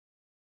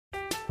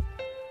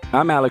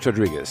I'm Alex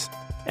Rodriguez.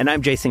 And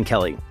I'm Jason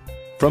Kelly.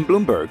 From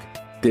Bloomberg,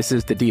 this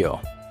is The Deal.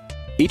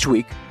 Each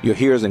week, you'll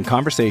hear us in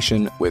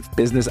conversation with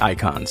business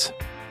icons.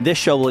 This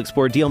show will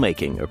explore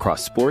deal-making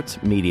across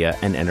sports, media,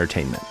 and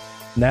entertainment.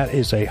 That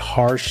is a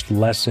harsh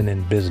lesson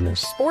in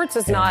business. Sports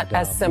is not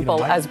as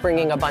simple as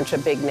bringing a bunch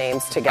of big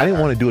names together. I didn't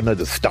want to do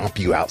another stomp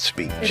you out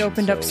speech. It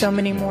opened up so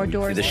many more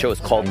doors. The show is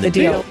called The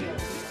Deal.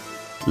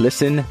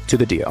 Listen to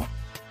The Deal.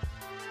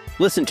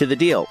 Listen to The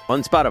Deal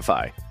on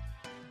Spotify.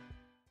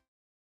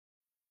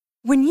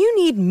 When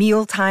you need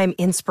mealtime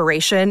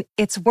inspiration,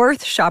 it's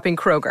worth shopping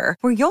Kroger,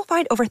 where you'll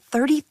find over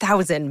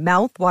 30,000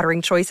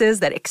 mouth-watering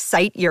choices that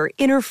excite your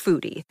inner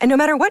foodie. And no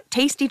matter what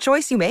tasty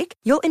choice you make,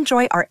 you'll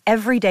enjoy our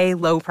everyday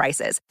low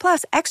prices,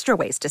 plus extra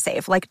ways to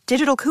save, like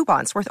digital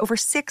coupons worth over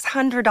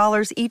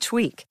 $600 each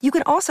week. You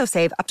can also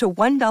save up to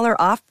 $1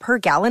 off per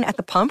gallon at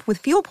the pump with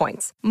fuel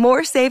points.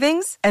 More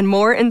savings and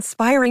more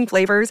inspiring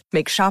flavors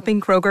make shopping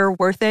Kroger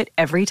worth it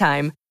every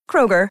time.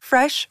 Kroger,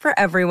 fresh for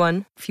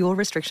everyone. Fuel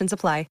restrictions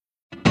apply.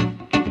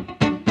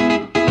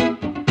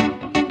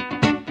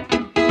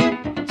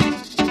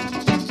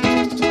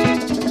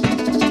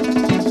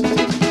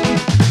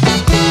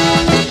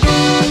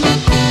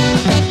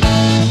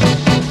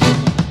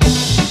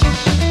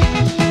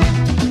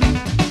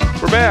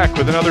 Back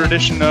with another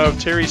edition of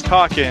Terry's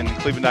Talkin',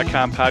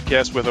 Cleveland.com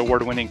podcast with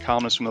award-winning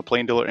columnist from the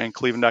Plain Dealer and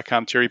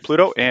Cleveland.com, Terry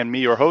Pluto, and me,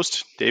 your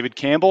host, David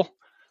Campbell.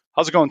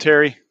 How's it going,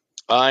 Terry?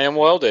 I am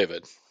well,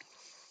 David.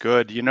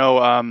 Good. You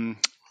know,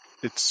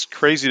 it's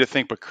crazy to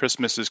think, but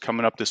Christmas is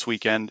coming up this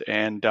weekend,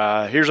 and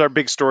here's our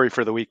big story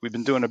for the week. We've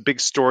been doing a big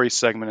story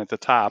segment at the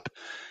top,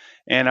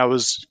 and I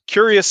was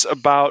curious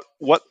about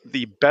what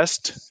the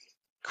best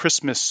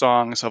Christmas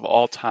songs of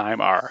all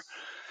time are.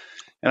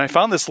 And I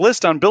found this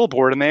list on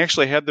Billboard, and they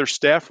actually had their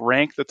staff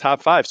rank the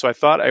top 5. So I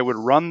thought I would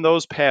run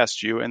those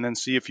past you and then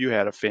see if you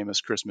had a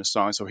famous Christmas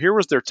song. So here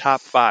was their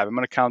top 5. I'm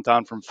going to count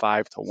down from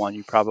 5 to 1.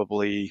 You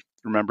probably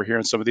remember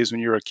hearing some of these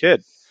when you were a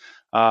kid.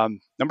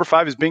 Number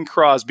 5 is Bing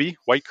Crosby,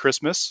 White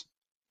Christmas.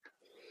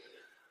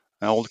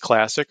 An old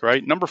classic,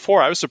 right? Number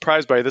 4, I was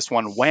surprised by this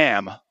one,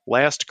 Wham!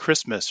 Last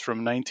Christmas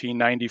from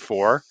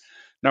 1994.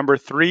 Number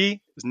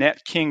 3 is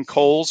Nat King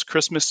Cole's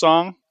Christmas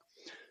song.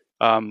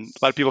 A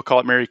lot of people call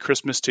it Merry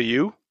Christmas to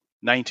You,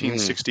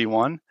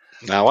 1961.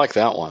 I like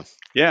that one.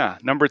 Yeah.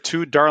 Number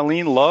 2,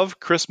 Darlene Love,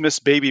 Christmas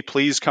Baby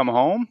Please Come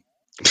Home.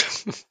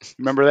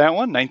 Remember that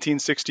one,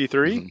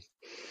 1963? Mm-hmm.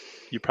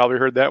 You probably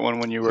heard that one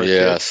when you were a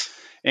kid.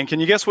 And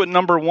can you guess what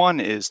number 1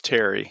 is,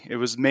 Terry? It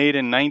was made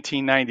in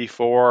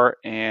 1994,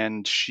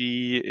 and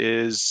she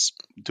is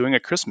doing a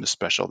Christmas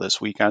special this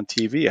week on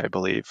TV, I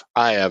believe.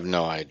 I have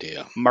no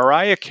idea.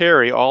 Mariah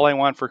Carey, All I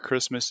Want for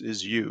Christmas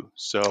Is You.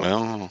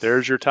 So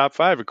There's your top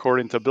 5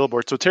 according to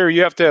Billboard. So, Terry,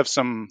 you have to have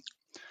some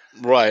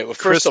Well,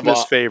 first Christmas of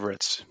all,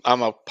 favorites.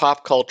 I'm a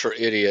pop culture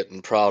idiot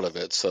and proud of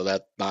it, so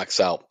that knocks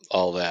out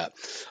all that.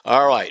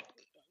 All right.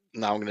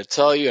 Now I'm going to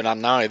tell you, and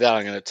I'm not only that,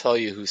 I'm going to tell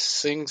you who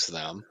sings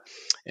them.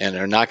 And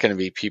they're not going to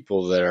be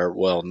people that are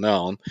well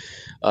known.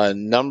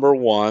 Number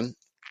 1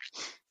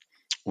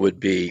 would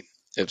be,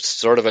 it's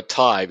sort of a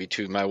tie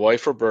between my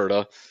wife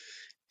Roberta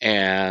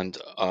and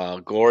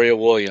Gloria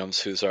Williams,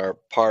 who's our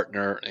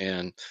partner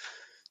in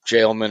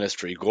jail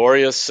ministry.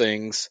 Gloria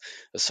sings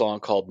a song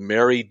called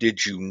Mary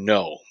Did You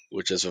Know,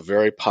 which is a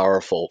very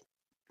powerful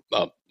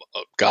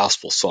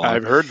gospel song.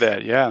 I've heard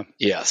that, yeah.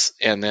 Yes.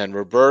 And then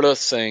Roberta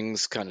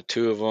sings, kind of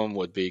 2 of them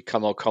would be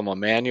Come O Come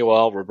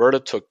Emmanuel.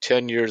 Roberta took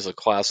 10 years of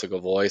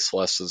classical voice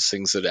lessons,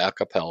 sings it a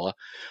cappella.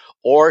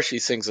 Or she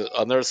sings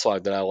another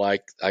song that I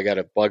like. I got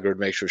to bug her to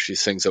make sure she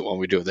sings it when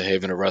we do the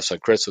Haven of Rest on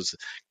Christmas.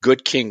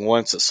 Good King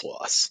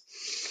Wenceslas.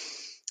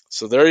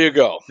 So there you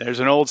go.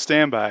 There's an old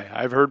standby.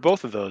 I've heard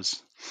both of those.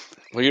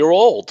 Well, you're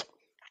old.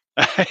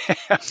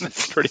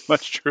 That's pretty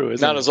much true,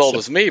 isn't it? Not as old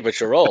as me, but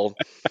you're old.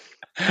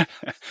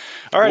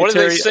 All right, what did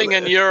Terry, they sing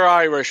in your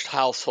Irish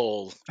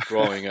household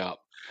growing up?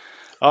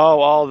 Oh,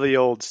 all the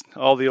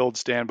old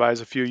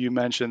standbys. A few you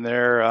mentioned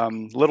there.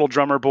 Little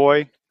Drummer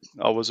Boy,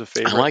 always a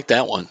favorite. I like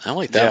that one. I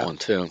like that one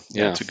too.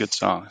 Yeah, it's a good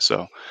song.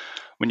 So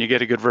when you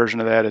get a good version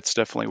of that, it's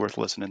definitely worth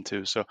listening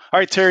to. So, all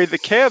right, Terry, the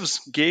Cavs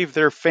gave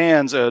their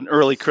fans an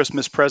early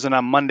Christmas present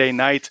on Monday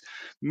night.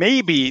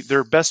 Maybe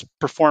their best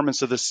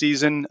performance of the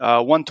season,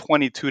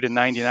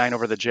 122-99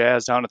 over the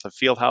Jazz down at the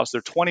Fieldhouse.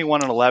 They're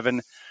 21-11.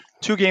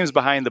 2 games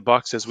behind the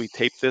Bucks as we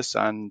tape this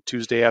on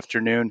Tuesday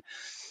afternoon.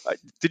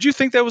 Did you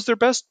think that was their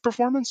best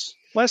performance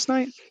last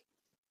night?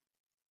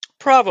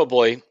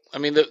 Probably. I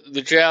mean,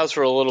 the Jazz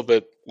were a little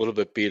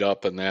bit beat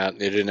up in that.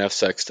 They didn't have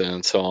Sexton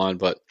and so on.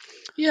 But,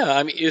 yeah,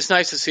 I mean, it's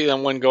nice to see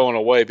them win going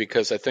away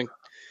because I think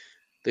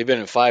they've been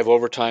in 5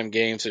 overtime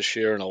games this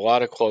year and a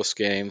lot of close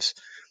games.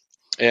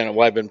 And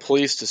what I've been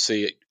pleased to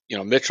see,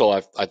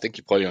 Mitchell, I think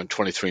he played on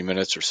 23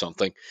 minutes or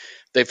something.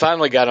 They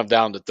finally got him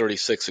down to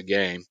 36 a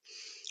game.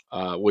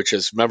 Which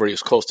is, remember, he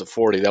was close to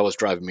 40. That was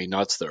driving me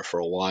nuts there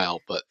for a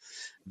while, but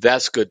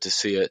that's good to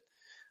see it.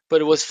 But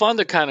it was fun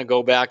to kind of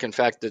go back. In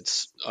fact,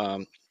 it's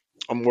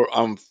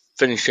I'm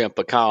finishing up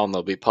a column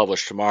that'll be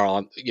published tomorrow.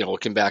 I'm,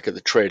 looking back at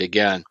the trade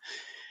again,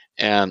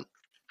 and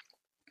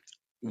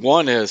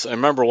One is, I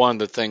remember one of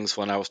the things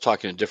when I was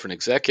talking to different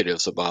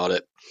executives about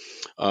it,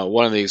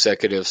 one of the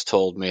executives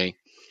told me,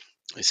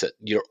 he said,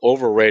 "You're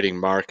overrating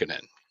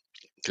Markkanen."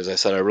 Because I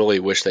said, I really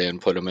wish they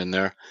hadn't put him in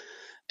there.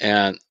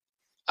 And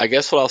I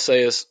guess what I'll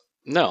say is,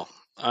 no,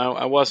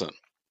 I wasn't.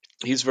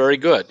 He's very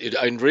good.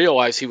 I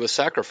realize he was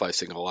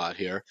sacrificing a lot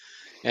here,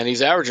 and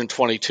he's averaging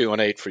 22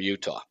 and 8 for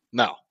Utah.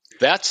 Now,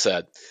 that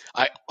said,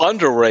 I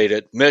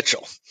underrated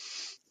Mitchell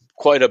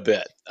quite a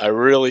bit. I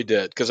really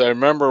did, because I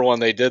remember when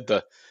they did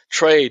the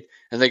trade,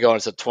 and they go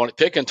and said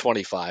picking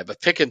 25, a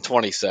picking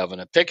 27,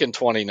 a picking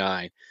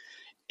 29,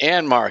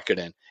 and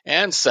Markkanen,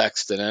 and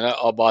Sexton, and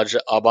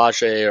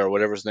Abaje, or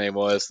whatever his name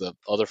was, the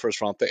other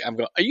first-round pick. I'm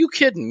going, are you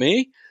kidding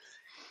me?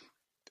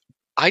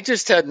 I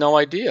just had no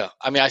idea.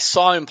 I mean, I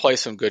saw him play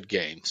some good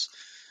games,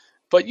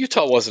 but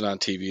Utah wasn't on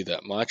TV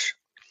that much.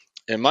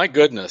 And my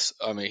goodness,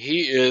 I mean,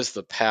 he is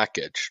the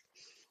package.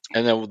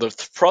 And then the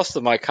thrust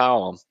of my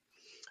column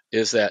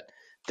is that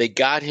they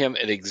got him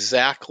at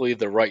exactly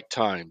the right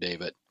time,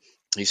 David.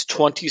 He's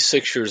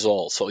 26 years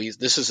old, so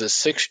this is his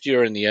 6th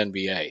year in the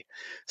NBA.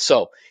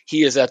 So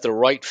he is at the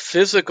right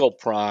physical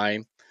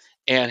prime,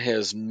 and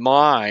his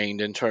mind,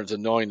 in terms of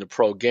knowing the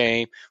pro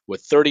game,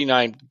 with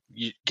 39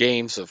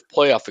 games of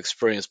playoff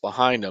experience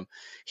behind him,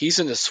 he's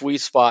in the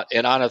sweet spot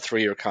and on a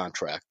 3-year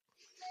contract.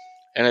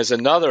 And as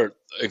another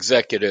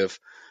executive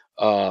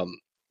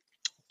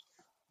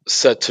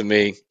said to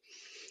me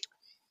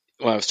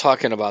when I was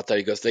talking about that,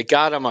 he goes, they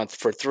got him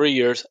for 3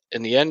 years.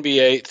 In the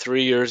NBA,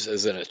 3 years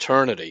is an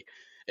eternity.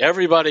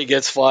 Everybody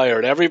gets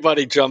fired.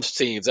 Everybody jumps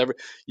teams.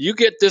 You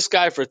get this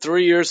guy for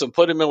 3 years and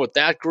put him in with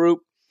that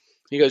group,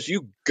 he goes,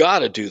 you got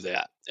to do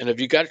that. And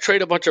if you got to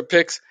trade a bunch of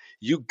picks,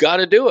 you got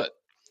to do it.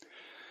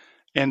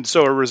 And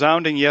so a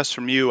resounding yes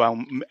from you.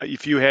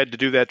 If you had to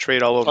do that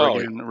trade all over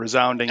again,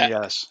 resounding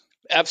yes.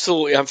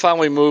 Absolutely. I'm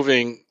finally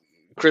moving.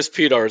 Chris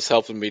Peter is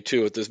helping me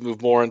too with this,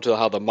 move more into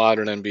how the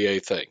modern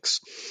NBA thinks.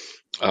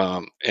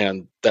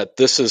 And that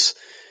this is,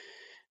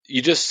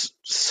 you just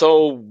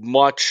so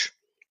much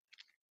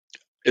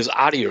is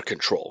out of your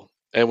control.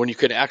 And when you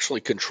can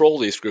actually control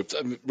these groups,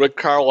 I mean, Rick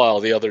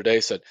Carlisle the other day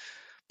said,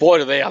 boy,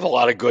 do they have a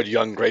lot of good,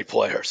 young, great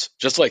players,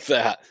 just like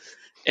that.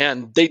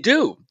 And they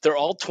do. They're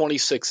all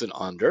 26 and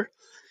under,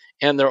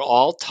 and they're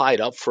all tied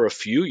up for a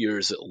few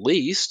years at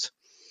least.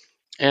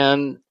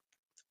 And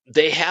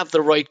they have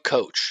the right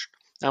coach.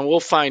 And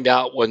we'll find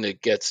out when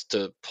it gets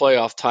to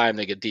playoff time,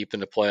 they get deep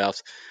into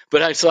playoffs.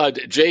 But I saw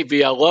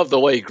JB, I love the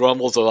way he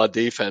grumbles about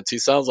defense. He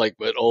sounds like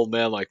an old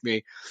man like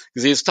me,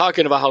 because he's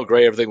talking about how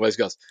great everything was.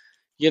 He goes,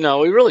 we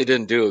really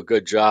didn't do a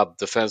good job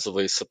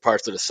defensively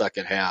parts of the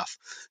second half.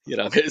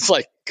 It's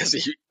like,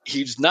 because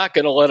he's not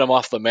going to let him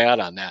off the mat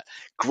on that.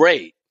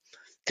 Great,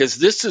 because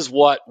this is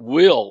what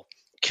will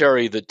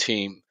carry the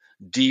team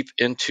deep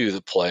into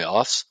the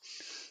playoffs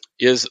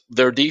is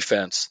their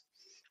defense.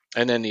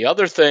 And then the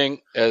other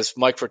thing, as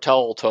Mike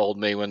Fratello told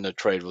me when the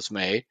trade was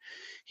made,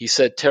 he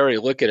said, Terry,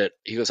 look at it.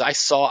 He goes, I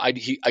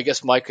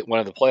guess Mike, one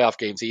of the playoff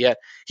games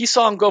he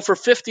saw him go for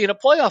 50 in a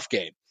playoff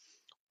game.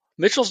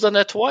 Mitchell's done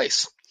that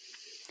twice.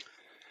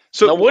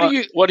 So now,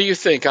 what do you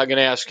think? I'm going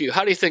to ask you.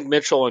 How do you think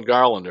Mitchell and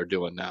Garland are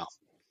doing now?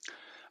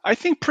 I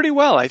think pretty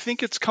well. I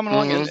think it's coming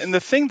along. And the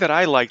thing that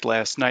I liked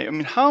last night, I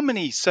mean, how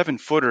many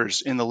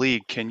 7-footers in the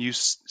league can you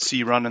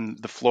see running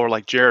the floor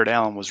like Jared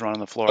Allen was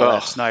running the floor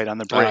last night on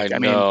the break? I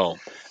know.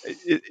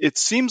 It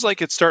seems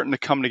like it's starting to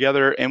come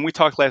together. And we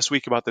talked last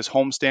week about this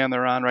homestand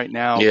they're on right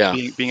now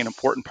being an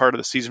important part of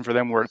the season for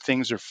them, where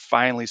things are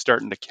finally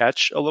starting to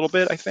catch a little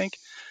bit, I think.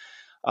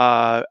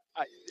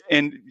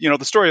 And,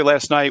 the story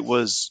last night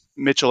was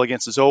Mitchell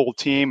against his old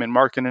team and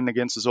Markkanen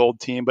against his old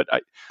team. But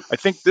I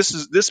think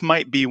this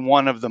might be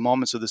one of the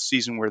moments of the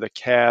season where the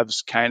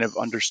Cavs kind of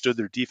understood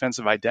their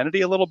defensive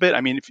identity a little bit.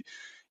 I mean, if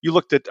you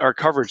looked at our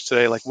coverage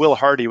today, like Will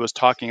Hardy was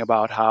talking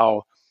about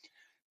how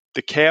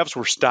the Cavs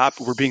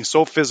were being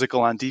so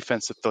physical on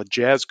defense that the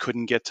Jazz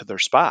couldn't get to their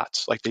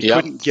spots. Like they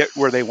couldn't get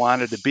where they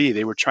wanted to be.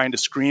 They were trying to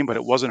screen, but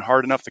it wasn't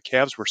hard enough. The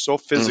Cavs were so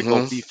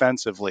physical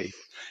defensively.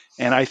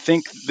 And I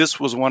think this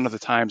was one of the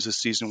times this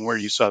season where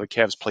you saw the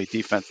Cavs play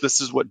defense.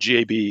 This is what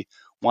JB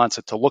wants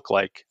it to look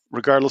like,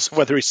 regardless of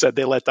whether he said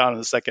they let down in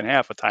the second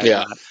half a time or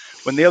not.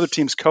 When the other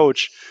team's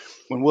coach,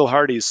 when Will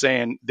Hardy is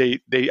saying they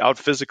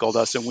out-physicaled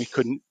us and we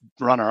couldn't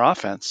run our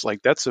offense,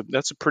 like that's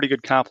a pretty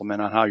good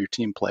compliment on how your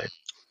team played.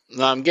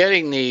 Now I'm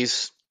getting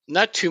these,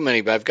 not too many,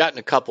 but I've gotten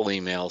a couple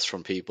emails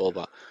from people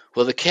about,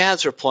 well, the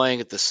Cavs are playing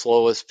at the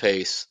slowest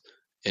pace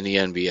in the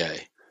NBA.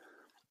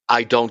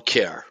 I don't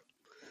care.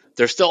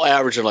 They're still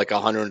averaging like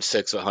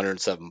 106,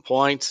 107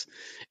 points,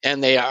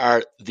 and they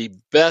are the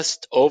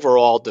best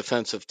overall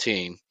defensive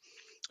team.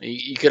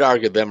 You could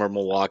argue them or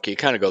Milwaukee. It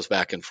kind of goes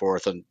back and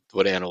forth on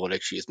what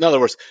analytics use. In other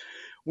words,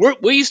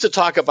 we used to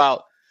talk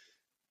about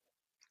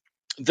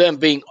them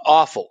being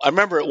awful. I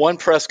remember at one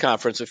press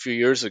conference a few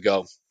years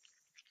ago,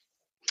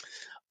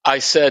 I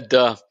said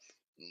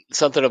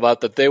something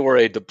about that they were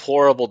a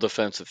deplorable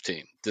defensive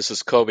team. This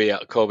is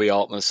Kobe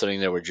Altman sitting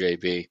there with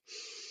JB.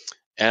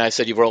 And I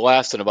said, you were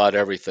last in about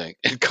everything.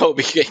 And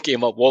Kobe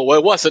came up, well,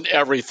 it wasn't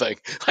everything.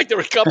 Like there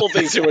were a couple of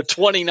things that were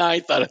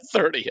 29th out of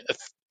 30th.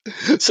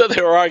 So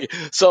they were arguing.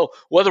 So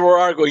whether we're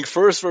arguing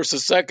first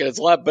versus second, it's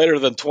a lot better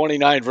than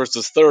 29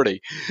 versus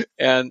 30.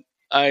 And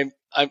I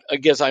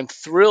guess I'm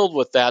thrilled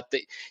with that.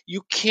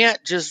 You can't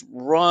just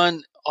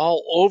run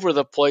all over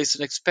the place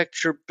and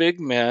expect your big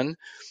men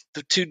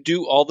to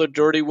do all the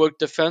dirty work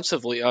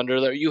defensively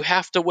under there. You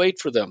have to wait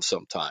for them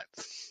sometime.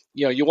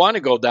 You want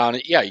to go down.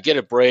 Yeah, you get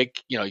a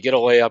break. You get a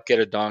layup, get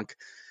a dunk.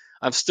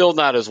 I'm still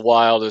not as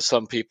wild as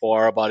some people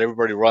are about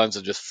everybody runs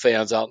and just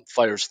fans out and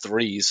fires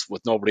threes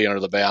with nobody under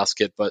the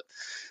basket. But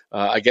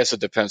I guess it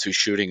depends who's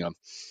shooting them.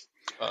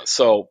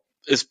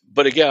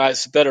 But again,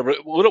 it's better.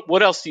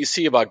 What else do you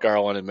see about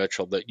Garland and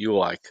Mitchell that you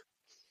like?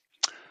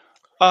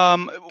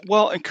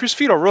 Well, and Chris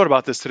Fido wrote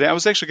about this today. I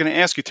was actually going to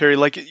ask you, Terry,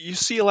 like you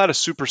see a lot of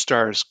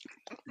superstars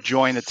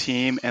join a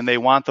team and they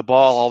want the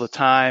ball all the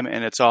time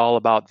and it's all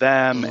about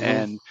them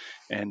and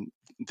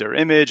their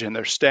image and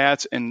their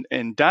stats.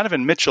 And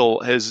Donovan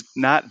Mitchell has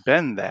not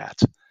been that.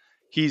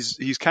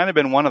 He's kind of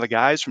been one of the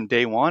guys from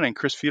day one, and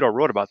Chris Fido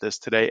wrote about this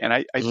today. And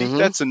I think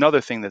that's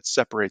another thing that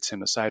separates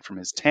him aside from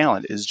his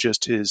talent is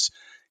just his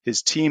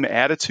team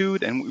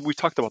attitude. And we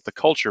talked about the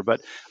culture,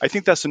 but I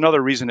think that's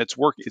another reason it's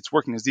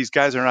working is these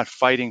guys are not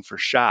fighting for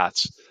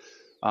shots.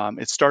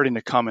 It's starting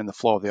to come in the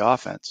flow of the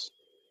offense.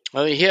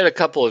 I mean, he had a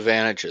couple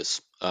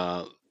advantages.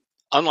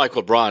 Unlike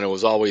LeBron, it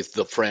was always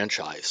the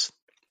franchise,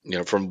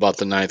 from about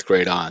the 9th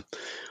grade on.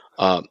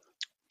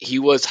 He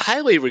was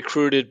highly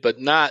recruited, but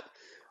not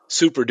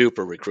super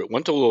duper recruit.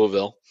 Went to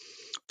Louisville,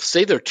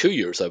 stayed there 2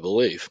 years, I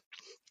believe.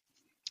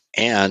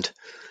 And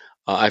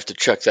I have to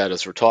check that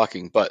as we're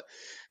talking, but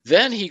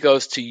then he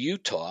goes to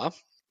Utah,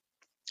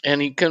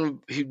 and he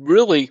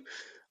really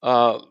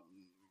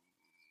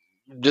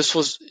this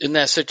was in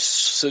that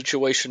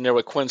situation there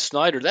with Quinn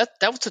Snyder. That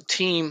was a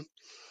team,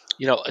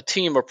 a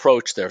team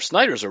approach there.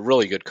 Snyder's a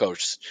really good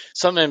coach.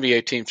 Some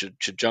NBA teams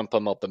should jump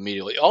him up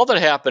immediately. All that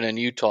happened in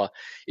Utah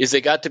is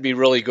they got to be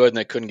really good and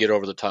they couldn't get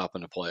over the top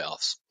in the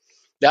playoffs.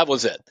 That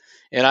was it.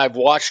 And I've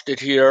watched it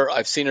here.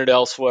 I've seen it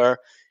elsewhere.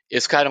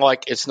 It's kind of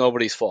like it's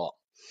nobody's fault.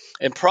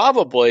 And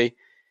probably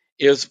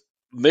is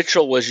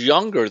Mitchell was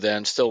younger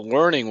then, still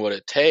learning what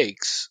it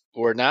takes,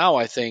 where now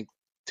I think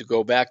to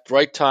go back,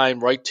 right time,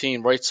 right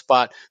team, right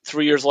spot,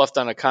 3 years left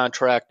on a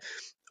contract,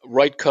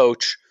 right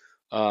coach.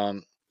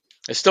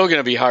 It's still going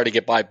to be hard to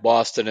get by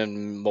Boston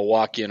and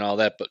Milwaukee and all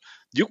that, but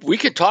we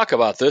could talk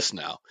about this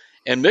now.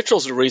 And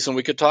Mitchell's the reason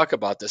we could talk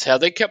about this.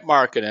 Had they kept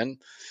marketing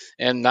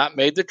and not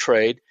made the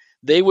trade,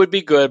 they would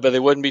be good, but they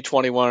wouldn't be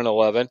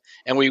 21-11,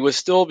 and we would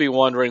still be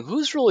wondering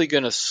who's really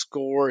going to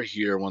score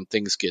here when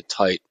things get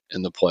tight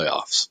in the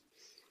playoffs.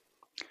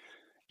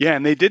 Yeah,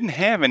 and they didn't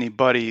have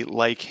anybody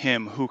like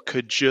him who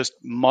could just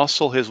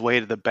muscle his way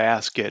to the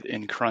basket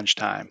in crunch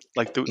time.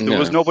 Like there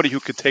was nobody who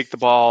could take the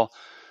ball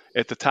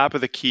at the top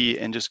of the key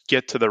and just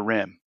get to the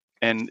rim.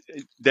 And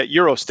that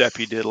Euro step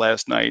he did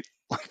last night,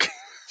 like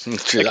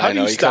how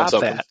do you stop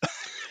that?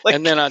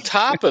 And then on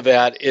top of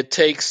that,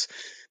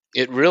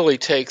 it really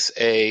takes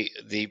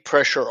the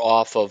pressure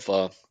off of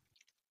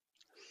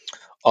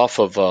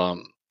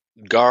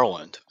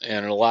Garland,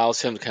 and it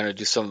allows him to kind of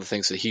do some of the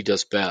things that he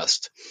does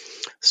best.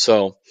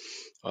 So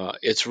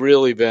it's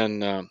really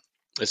been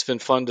it's been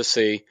fun to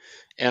see,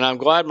 and I'm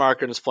glad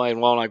Markkanen is playing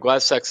well, and I'm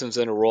glad Sexton's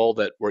in a role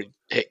that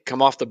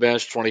come off the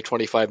bench 20,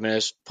 25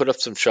 minutes, put up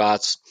some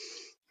shots.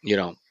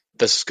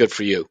 This is good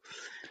for you.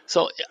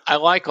 So I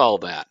like all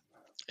that,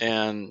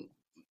 and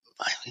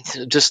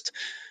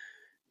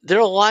they're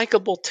a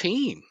likable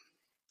team.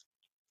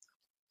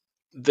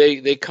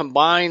 They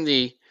combine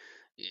the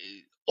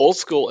old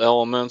school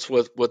elements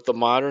with the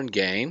modern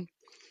game,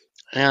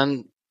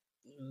 and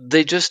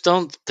they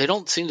don't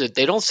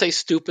say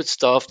stupid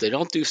stuff. They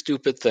don't do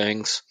stupid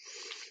things.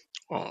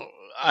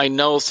 I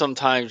know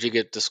sometimes you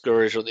get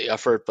discouraged with the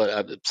effort,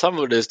 but some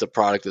of it is the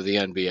product of the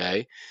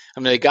NBA. I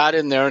mean, they got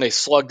in there and they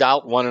slugged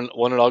out, won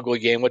an ugly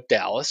game with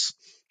Dallas.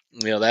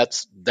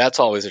 That's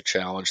always a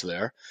challenge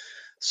there.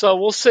 So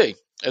we'll see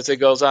as it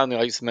goes on.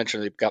 Like you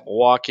mentioned, they've got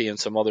Milwaukee and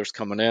some others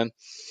coming in.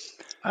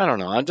 I don't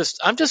know. I'm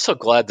just so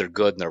glad they're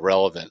good and they're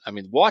relevant. I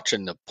mean,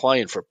 watching the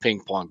playing for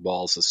ping pong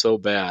balls is so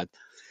bad.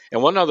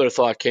 And one other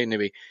thought came to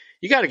me.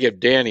 You got to give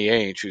Danny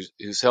Ainge,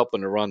 who's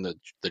helping to run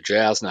the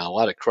Jazz now, a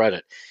lot of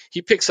credit.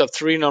 He picks up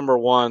 3 number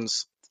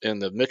ones in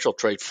the Mitchell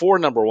trade, 4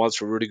 number ones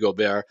for Rudy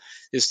Gobert.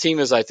 His team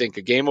is, I think,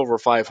 a game over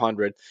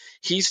 500.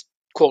 He's,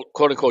 quote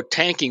unquote,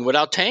 tanking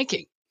without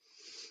tanking.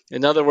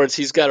 In other words,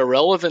 he's got a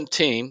relevant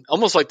team,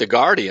 almost like the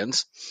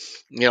Guardians.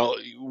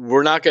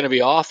 We're not going to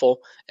be awful,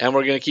 and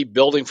we're going to keep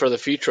building for the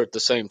future at the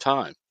same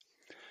time.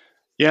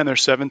 Yeah, and they're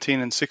 17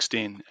 and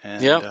 16.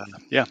 And,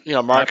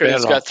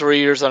 Markkanen's got 3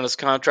 years on his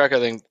contract. I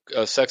think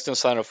Sexton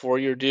signed a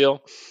 4-year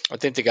deal. I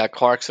think they got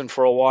Clarkson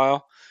for a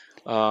while.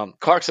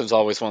 Clarkson's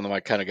always one of my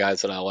kind of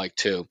guys that I like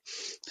too.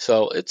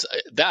 So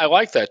I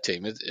like that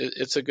team.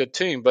 It's a good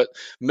team, but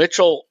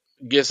Mitchell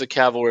gives the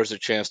Cavaliers a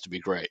chance to be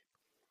great.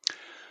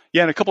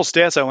 Yeah, and a couple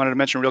stats I wanted to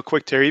mention real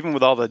quick, Terry. Even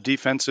with all the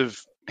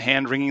defensive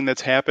hand-wringing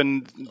that's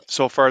happened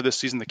so far this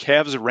season. The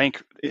Cavs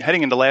rank,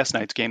 heading into last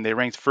night's game, they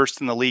ranked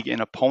first in the league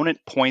in opponent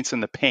points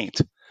in the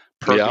paint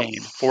per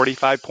game,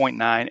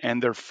 45.9,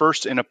 and they're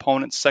first in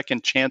opponent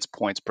second chance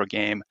points per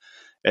game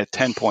at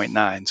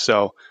 10.9.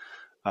 So,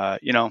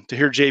 to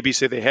hear JB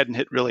say they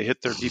hadn't really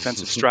hit their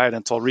defensive stride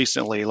until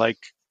recently,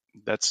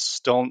 that's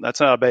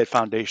not a bad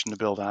foundation to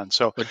build on.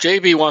 So, but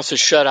JB wants to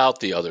shut out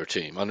the other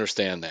team.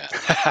 Understand that.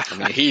 I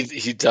mean,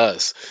 he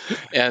does.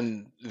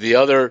 And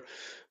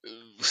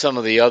some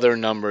of the other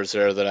numbers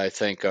there that I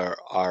think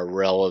are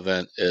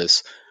relevant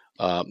is,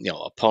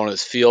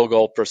 opponent's field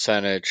goal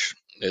percentage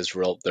is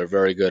real. They're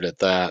very good at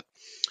that,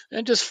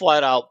 and just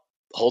flat out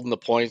holding the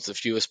points, the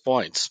fewest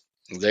points.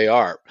 They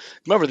are.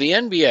 Remember, the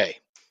NBA,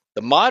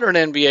 the modern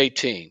NBA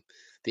team,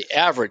 the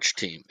average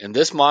team in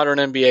this modern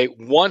NBA,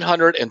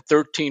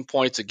 113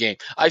 points a game.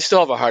 I still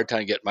have a hard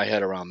time getting my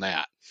head around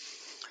that.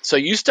 So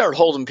you start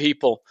holding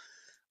people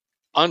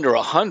under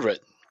 100.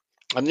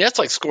 I mean, that's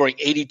like scoring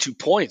 82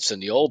 points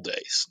in the old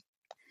days.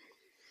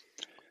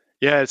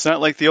 Yeah, it's not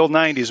like the old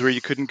 90s where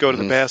you couldn't go to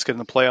the basket in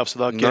the playoffs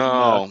without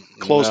getting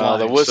clothesline.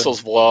 The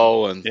whistles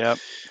blow. And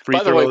free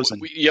by the throws.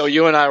 Way,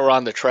 you and I were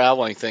on the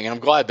traveling thing, and I'm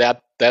glad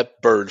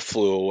that bird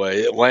flew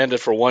away. It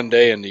landed for one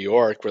day in New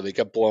York where they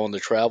kept blowing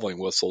the traveling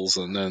whistles,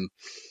 and then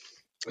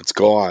it's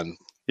gone.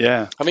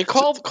 Yeah. I mean,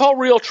 call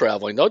real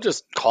traveling. Don't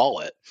just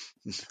call it.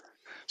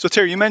 So,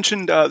 Terry, you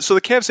mentioned, so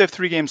the Cavs have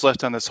 3 games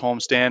left on this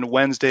homestand.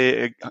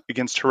 Wednesday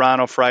against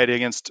Toronto,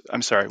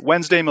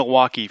 Wednesday,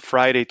 Milwaukee,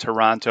 Friday,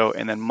 Toronto,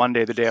 and then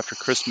Monday, the day after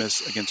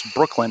Christmas, against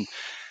Brooklyn.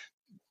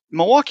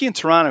 Milwaukee and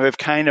Toronto have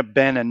kind of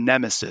been a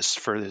nemesis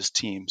for this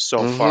team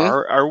so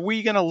far. Are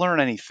we going to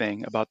learn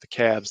anything about the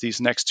Cavs these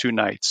next 2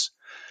 nights?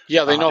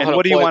 Yeah, they know how to play. And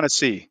what do you want to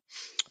see?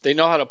 They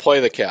know how to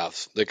play the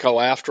Cavs. They go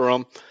after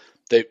them.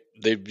 They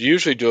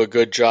usually do a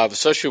good job,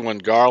 especially when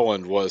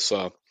Garland was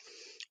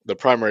the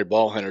primary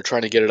ball handler,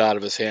 trying to get it out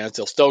of his hands.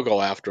 They'll still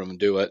go after him and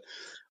do it.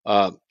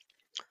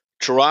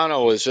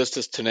 Toronto is just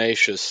as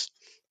tenacious.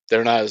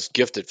 They're not as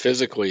gifted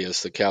physically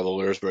as the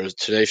Cavaliers, but as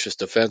tenacious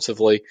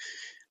defensively.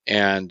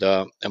 And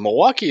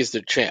Milwaukee is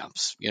the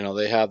champs.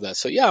 They have that.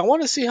 So, yeah, I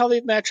want to see how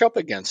they match up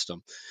against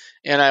them.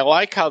 And I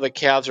like how the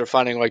Cavs are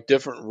finding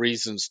different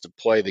reasons to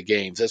play the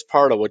games. That's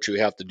part of what you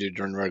have to do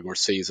during the regular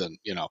season.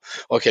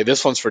 Okay,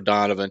 this one's for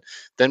Donovan.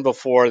 Then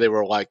before they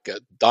were like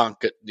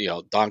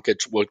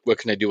Doncic, what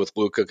can they do with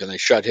Luka? Can they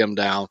shut him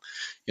down?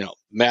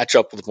 Match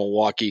up with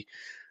Milwaukee.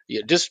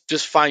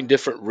 Just find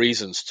different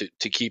reasons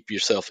to keep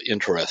yourself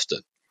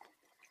interested.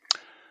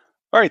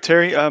 All right,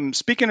 Terry,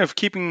 speaking of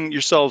keeping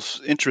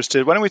yourselves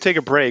interested, why don't we take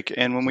a break,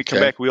 and when we come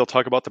back, we'll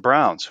talk about the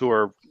Browns, who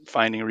are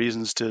finding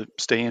reasons to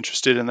stay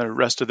interested in the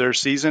rest of their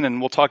season, and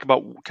we'll talk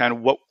about kind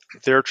of what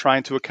they're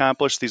trying to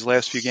accomplish these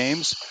last few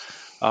games.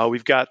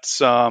 We've got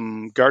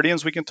some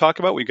Guardians we can talk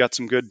about. We've got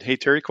some good Hey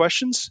Terry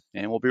questions,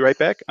 and we'll be right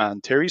back on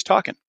Terry's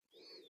Talking.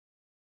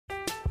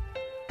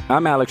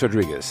 I'm Alex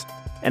Rodriguez.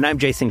 And I'm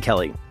Jason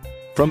Kelly.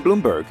 From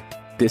Bloomberg,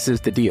 this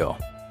is The Deal.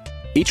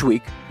 Each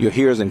week, you'll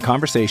hear us in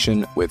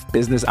conversation with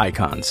business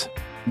icons.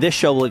 This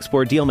show will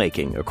explore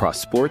deal-making across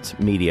sports,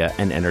 media,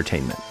 and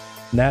entertainment.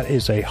 That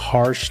is a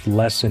harsh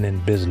lesson in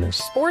business.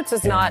 Sports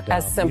is not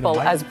as simple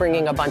as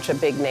bringing a bunch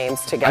of big names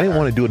together. I didn't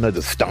want to do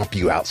another stomp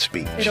you out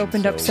speech. It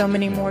opened up so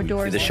many more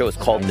doors. The show is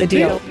called The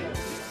Deal.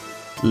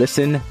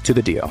 Listen to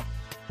The Deal.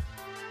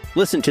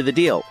 Listen to The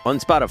Deal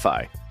on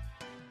Spotify.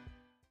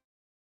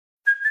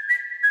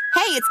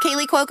 Hey, it's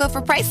Kaylee Cuoco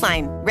for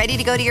Priceline. Ready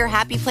to go to your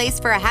happy place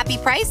for a happy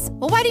price?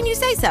 Well, why didn't you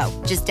say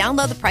so? Just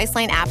download the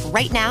Priceline app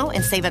right now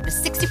and save up to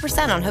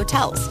 60% on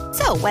hotels.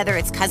 So whether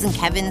it's Cousin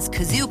Kevin's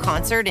Kazoo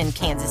Concert in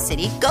Kansas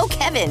City, go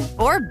Kevin,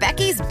 or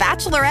Becky's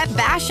Bachelorette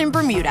Bash in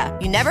Bermuda,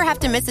 you never have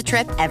to miss a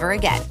trip ever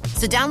again.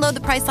 So download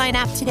the Priceline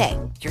app today.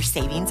 Your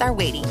savings are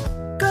waiting.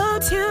 Go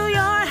to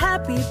your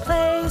happy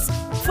place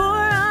for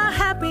a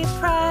happy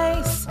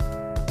price.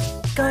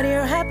 Go to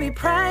your happy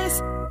price,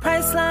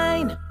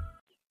 Priceline.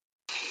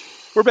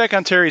 We're back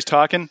on Terry's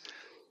Talking.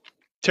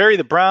 Terry,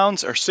 the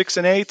Browns are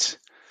 6-8.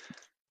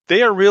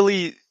 They are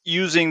really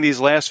using these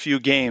last few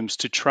games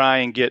to try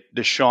and get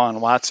Deshaun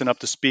Watson up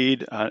to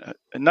speed. A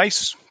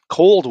nice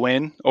cold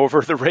win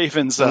over the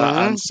Ravens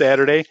on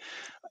Saturday.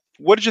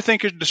 What did you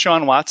think of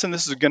Deshaun Watson?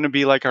 This is going to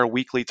be like our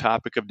weekly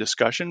topic of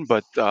discussion,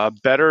 but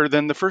better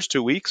than the first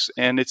 2 weeks,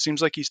 and it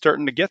seems like he's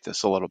starting to get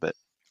this a little bit.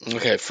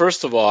 Okay,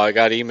 first of all, I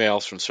got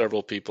emails from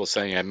several people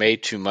saying I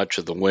made too much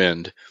of the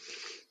wind,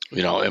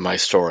 in my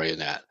story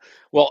and that.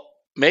 Well,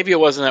 maybe it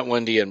wasn't that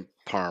windy in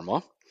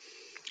Parma.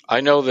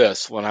 I know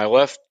this. When I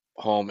left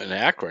home in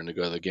Akron to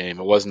go to the game,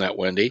 it wasn't that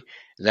windy.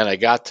 And then I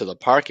got to the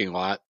parking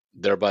lot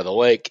there by the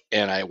lake,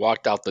 and I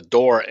walked out the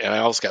door, and I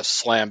almost got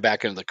slammed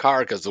back into the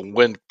car because the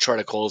wind tried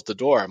to close the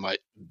door. I'm like,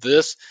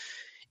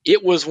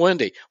 it was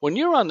windy. When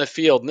you're on the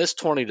field in this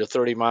 20 to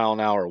 30 mile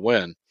an hour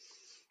wind,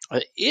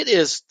 it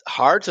is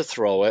hard to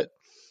throw it,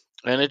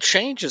 and it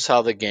changes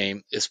how the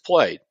game is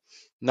played,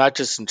 not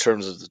just in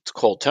terms of the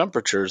cold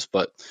temperatures,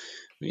 but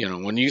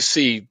when you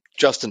see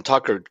Justin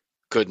Tucker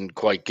couldn't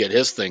quite get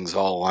his things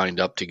all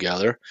lined up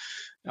together,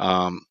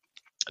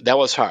 that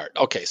was hard.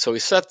 Okay, so we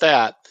set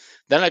that.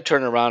 Then I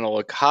turn around and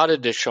look, how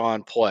did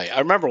Deshaun play? I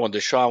remember when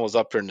Deshaun was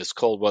up there in this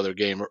cold weather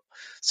game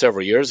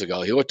several years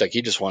ago, he looked like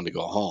he just wanted to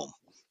go home.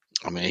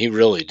 I mean, he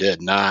really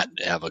did not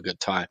have a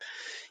good time.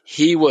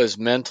 He was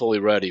mentally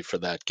ready for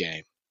that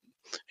game.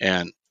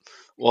 And,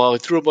 well, he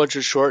threw a bunch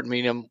of short and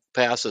medium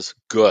passes.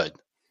 Good.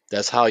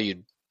 That's how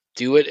you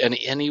do it.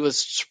 And he was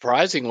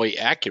surprisingly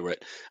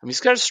accurate. I mean,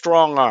 he's got a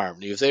strong arm.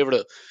 He was able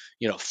to,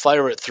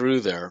 fire it through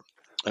there.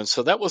 And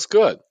so that was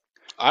good.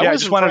 I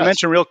just wanted to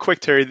mention real quick,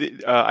 Terry,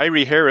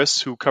 Irie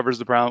Harris, who covers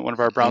the Browns, one of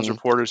our Browns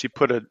reporters, he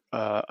put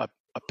a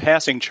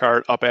passing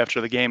chart up after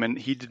the game, and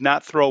he did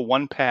not throw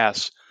one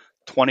pass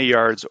 20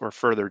 yards or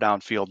further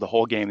downfield the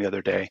whole game the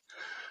other day.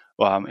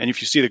 And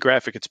if you see the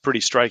graphic, it's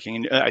pretty striking.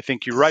 And I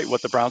think you're right.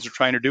 What the Browns were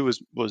trying to do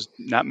was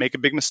not make a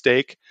big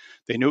mistake.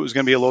 They knew it was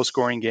going to be a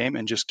low-scoring game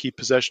and just keep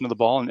possession of the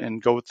ball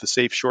and go with the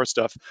safe short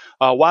stuff.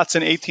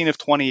 Watson, 18 of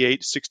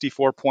 28,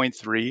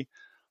 64.3,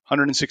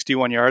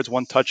 161 yards,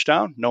 1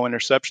 touchdown, no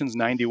interceptions,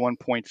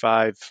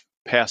 91.5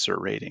 passer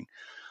rating.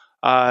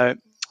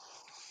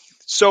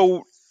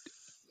 So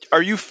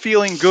are you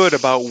feeling good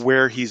about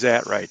where he's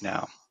at right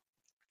now?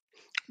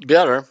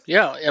 Better,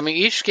 yeah. I mean,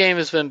 each game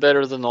has been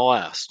better than the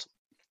last.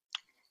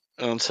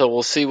 And so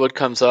we'll see what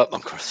comes up.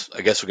 Of course,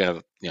 I guess we're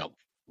going to have,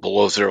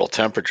 below zero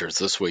temperatures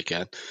this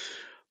weekend.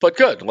 But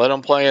good, let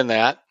them play in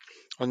that.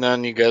 And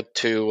then you go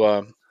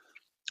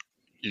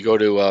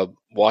to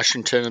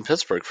Washington and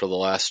Pittsburgh for the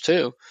last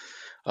two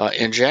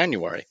in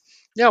January.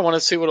 Yeah, I want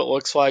to see what it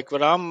looks like.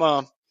 But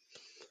and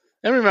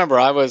remember,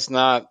 I was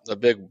not a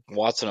big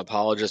Watson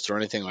apologist or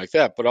anything like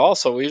that. But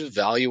also, we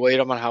evaluate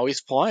him on how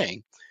he's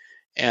playing.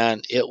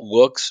 And it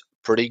looks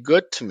pretty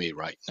good to me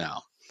right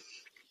now.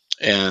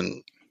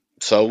 And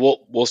so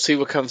we'll see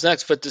what comes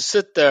next. But to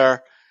sit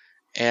there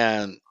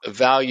and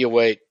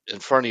evaluate in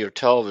front of your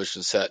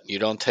television set, you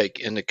don't take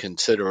into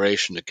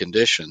consideration the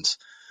conditions.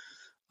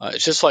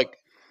 It's just like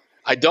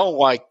I don't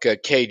like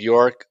Cade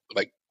York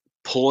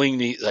pulling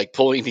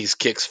these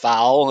kicks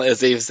foul, as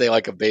they say,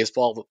 like a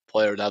baseball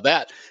player. Now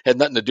that had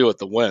nothing to do with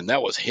the win;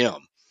 that was him.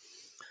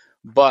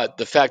 But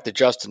the fact that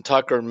Justin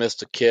Tucker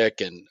missed a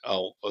kick and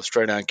a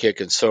straight-on kick,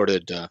 and so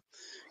did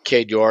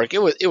Cade York,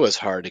 it was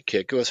hard to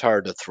kick. It was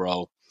hard to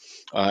throw.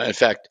 In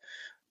fact,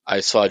 I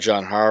saw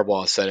John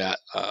Harbaugh said at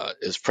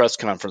his press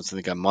conference, I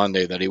think on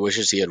Monday, that he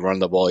wishes he had run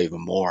the ball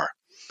even more.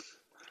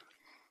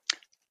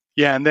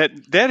 Yeah, and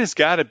that has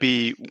got to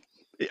be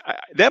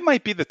that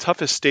might be the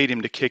toughest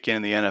stadium to kick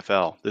in the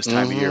NFL this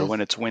time of year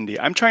when it's windy.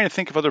 I'm trying to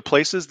think of other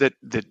places that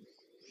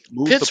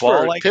move the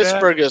ball like that.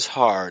 Pittsburgh is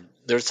hard.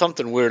 There's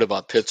something weird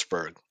about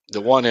Pittsburgh.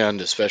 The one end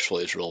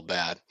especially is real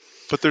bad.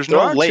 But there's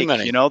no lake.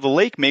 The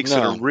lake makes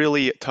it a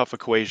really tough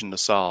equation to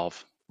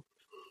solve.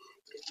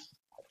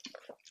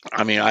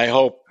 I mean, I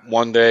hope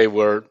one day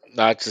we're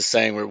not just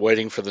saying we're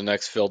waiting for the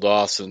next Phil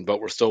Dawson, but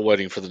we're still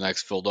waiting for the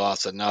next Phil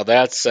Dawson. Now,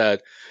 that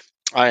said,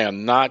 I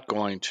am not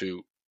going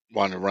to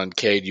want to run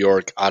Cade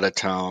York out of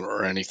town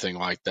or anything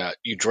like that.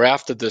 You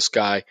drafted this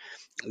guy,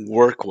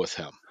 work with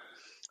him.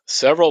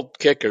 Several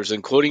kickers,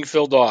 including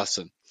Phil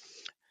Dawson,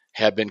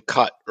 have been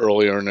cut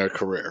earlier in their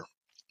career.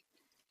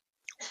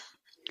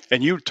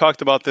 And you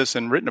talked about this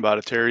and written about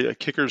it, Terry. A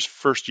kicker's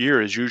first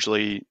year is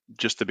usually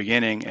just the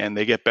beginning, and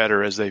they get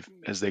better as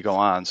they go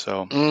on.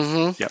 So,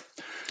 yep.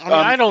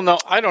 I mean,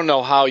 I don't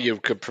know how you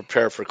could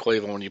prepare for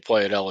Cleveland when you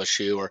play at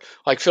LSU or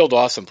like Phil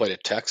Dawson played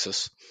at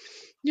Texas.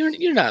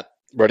 You're not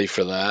ready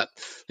for that.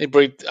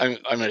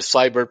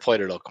 Seibert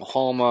played at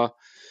Oklahoma.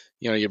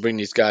 You bring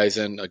these guys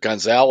in.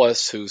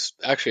 Gonzalez, who's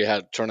actually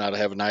turned out to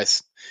have a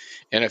nice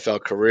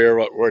NFL career.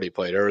 Where did he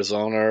play?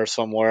 Arizona or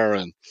somewhere,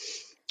 and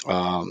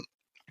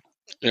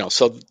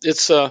so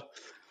it's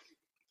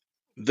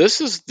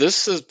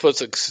this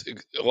puts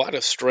a lot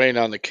of strain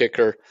on the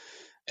kicker,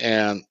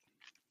 and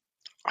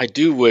I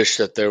do wish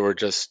that there were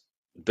just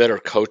better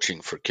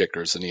coaching for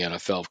kickers in the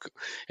NFL.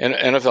 And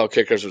NFL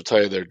kickers will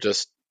tell you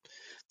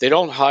they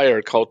don't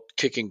hire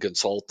kicking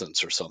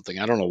consultants or something.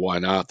 I don't know why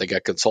not. They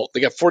got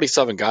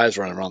 47 guys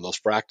running around those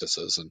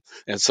practices,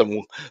 and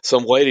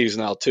some ladies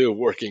now too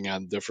working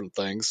on different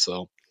things.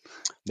 So.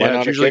 Yeah,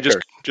 it's usually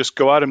just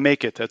go out and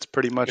make it. That's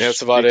pretty much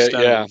that's about it.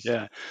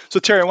 Yeah. So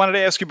Terry, I wanted to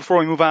ask you before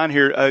we move on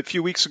here. A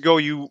few weeks ago,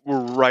 you were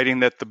writing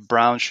that the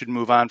Browns should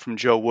move on from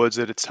Joe Woods.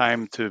 That it's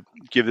time to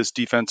give this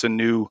defense a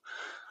new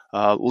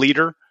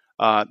leader.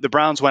 The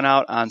Browns went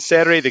out on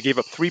Saturday. They gave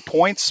up 3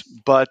 points,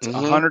 but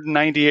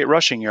 198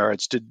 rushing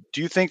yards. Do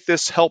you think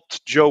this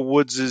helped Joe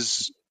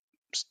Woods'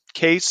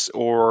 case,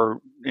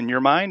 or in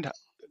your mind,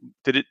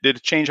 did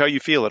it change how you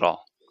feel at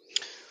all?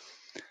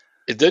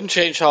 It didn't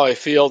change how I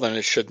feel, and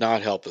it should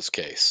not help his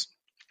case.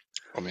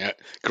 I mean,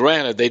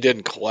 granted, they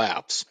didn't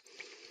collapse,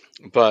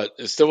 but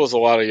it still was a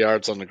lot of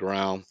yards on the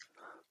ground.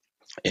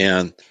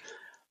 And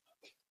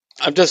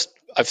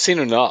I've seen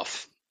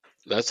enough.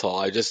 That's all.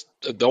 I just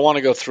don't want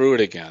to go through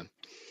it again.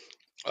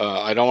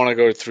 I don't want to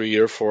go through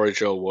year 4 of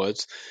Joe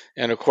Woods.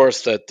 And, of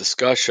course, that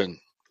discussion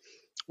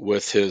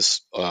with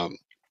his Jeff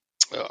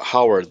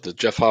Howard,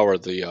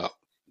 the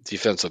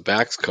defensive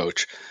backs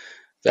coach,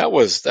 that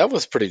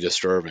was pretty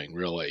disturbing,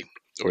 really,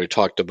 where he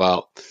talked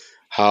about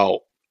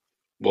how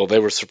well, they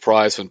were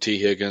surprised when T.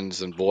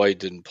 Higgins and Boyd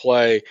didn't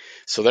play,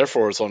 so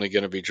therefore it's only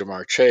going to be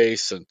Jamar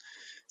Chase. And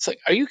it's like,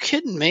 are you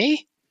kidding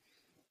me?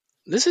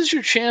 This is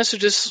your chance to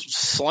just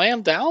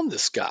slam down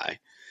this guy.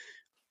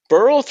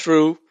 Burrow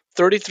threw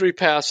 33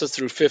 passes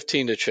through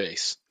 15 to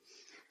Chase.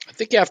 I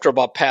think after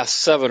about past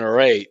 7 or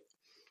 8,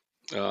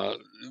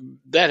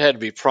 that had to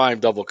be prime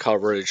double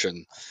coverage.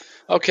 And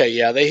okay,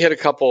 yeah, they hit a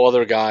couple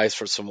other guys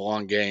for some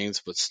long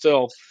gains, but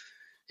still,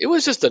 it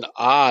was just an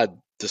odd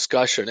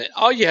discussion. And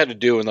all you had to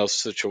do in those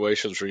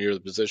situations when you're in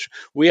the position,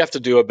 we have to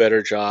do a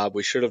better job.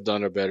 We should have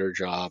done a better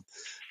job.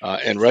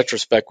 In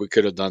retrospect, we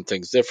could have done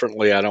things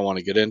differently. I don't want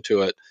to get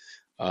into it.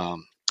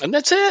 And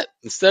that's it.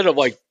 Instead of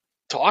like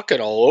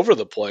talking all over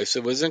the place,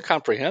 it was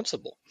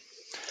incomprehensible.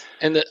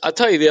 And I'll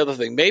tell you the other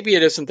thing. Maybe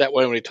it isn't that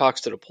way when he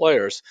talks to the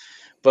players,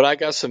 but I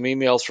got some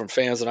emails from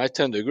fans, and I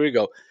tend to agree.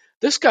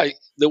 This guy,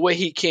 the way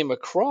he came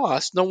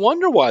across, no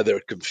wonder why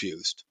they're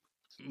confused.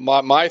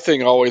 My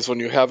thing always when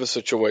you have a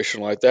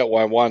situation like that,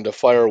 why I wanted to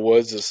fire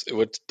Woods is it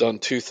would have done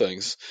 2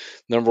 things.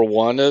 Number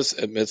one is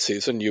at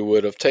midseason, you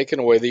would have taken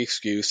away the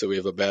excuse that we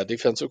have a bad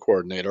defensive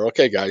coordinator.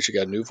 Okay, guys, you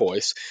got a new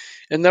voice.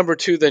 And number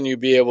 2, then you'd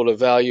be able to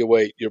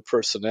evaluate your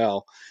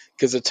personnel,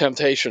 because the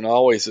temptation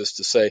always is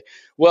to say,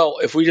 well,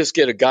 if we just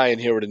get a guy in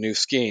here with a new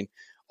scheme,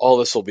 all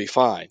this will be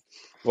fine.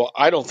 Well,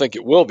 I don't think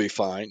it will be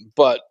fine,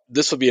 but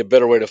this will be a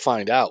better way to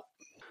find out.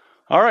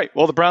 All right.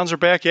 Well, the Browns are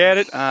back at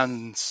it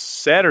on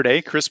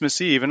Saturday, Christmas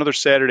Eve, another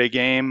Saturday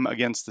game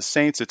against the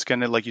Saints. It's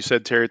going to, like you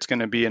said, Terry, it's going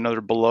to be another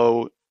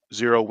below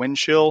 0 wind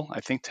chill.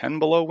 I think 10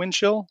 below wind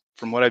chill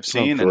from what I've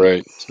seen. Oh,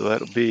 great. And so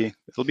it'll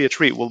be a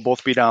treat. We'll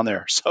both be down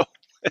there. So,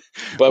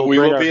 but we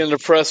will be in the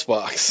press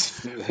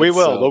box. We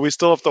will, but we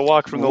still have to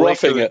walk from the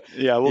lake.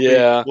 Yeah,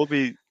 we'll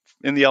be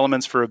in the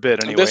elements for a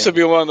bit anyway. This would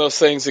be one of those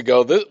things that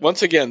go,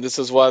 once again, this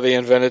is why they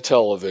invented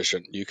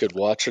television. You could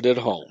watch it at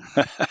home.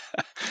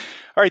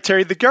 All right,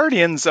 Terry, the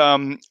Guardians,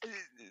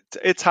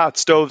 it's hot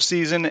stove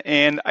season,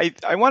 and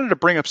I wanted to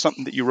bring up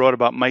something that you wrote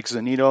about Mike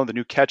Zunino, the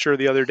new catcher,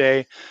 the other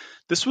day.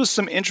 This was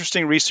some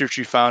interesting research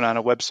you found on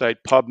a website,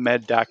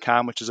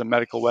 PubMed.com, which is a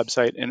medical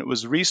website, and it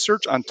was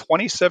research on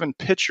 27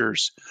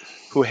 pitchers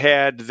who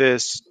had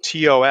this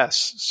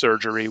TOS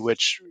surgery,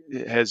 which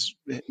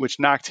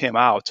knocked him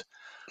out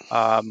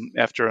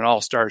after an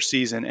all-star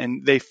season.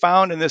 And they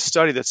found in this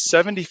study that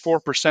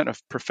 74%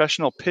 of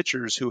professional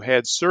pitchers who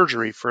had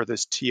surgery for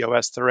this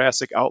TOS,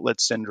 thoracic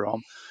outlet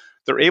syndrome,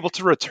 they're able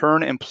to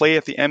return and play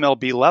at the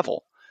MLB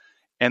level,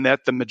 and that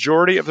the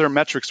majority of their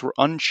metrics were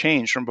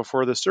unchanged from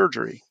before the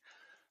surgery.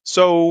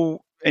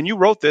 So, and you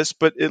wrote this,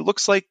 but it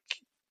looks like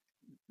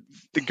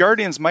the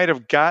Guardians might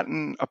have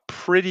gotten a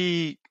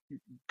pretty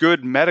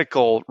good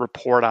medical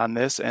report on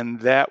this, and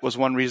that was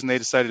one reason they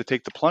decided to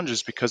take the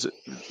plunges, because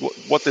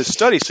what this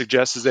study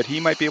suggests is that he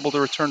might be able to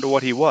return to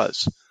what he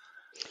was.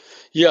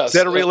 Yes. Is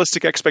that a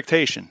realistic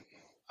expectation?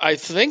 I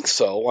think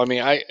so. I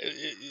mean, I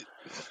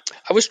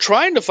was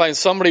trying to find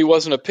somebody who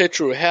wasn't a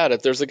pitcher who had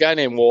it. There's a guy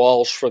named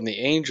Walsh from the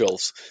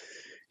Angels.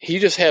 He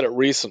just had it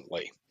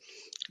recently,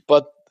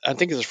 but I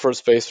think it's a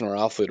first baseman or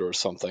outfielder or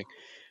something.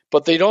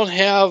 But there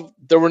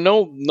were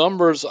no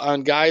numbers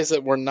on guys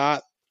that were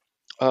not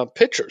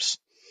pitchers.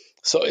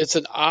 So it's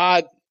an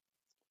odd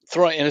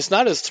throw, and it's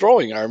not his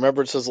throwing arm.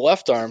 Remember, it's his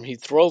left arm. He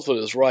throws with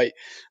his right.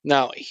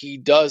 Now, he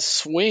does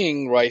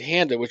swing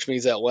right-handed, which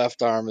means that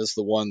left arm is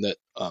the one that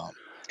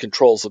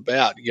controls the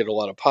bat. You get a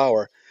lot of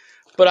power.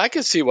 But I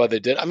can see why they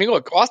did. I mean,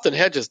 look, Austin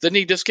Hedges, didn't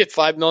he just get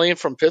 $5 million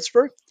from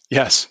Pittsburgh?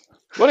 Yes.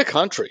 What a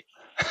country.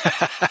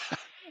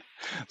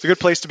 It's a good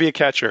place to be a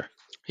catcher.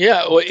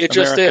 Yeah, well, it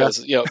just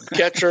is.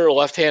 Catcher,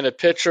 left-handed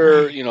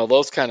pitcher,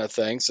 those kind of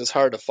things. It's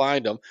hard to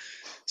find them.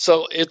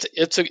 So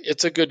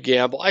it's a good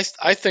gamble.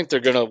 I think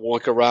they're going to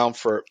look around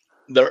for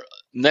their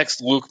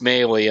next Luke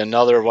Maile,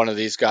 another one of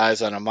these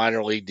guys on a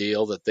minor league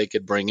deal that they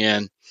could bring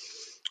in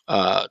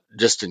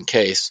just in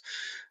case.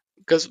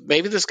 Because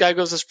maybe this guy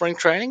goes to spring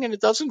training and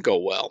it doesn't go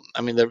well.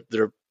 I mean,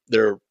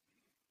 they're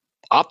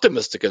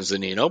optimistic in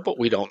Zunino, but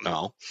we don't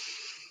know.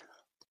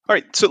 All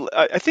right, so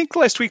I think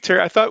last week,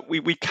 Terry, I thought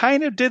we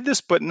kind of did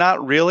this, but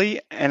not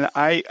really. And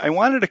I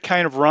wanted to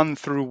kind of run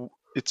through,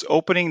 it's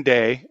opening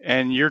day,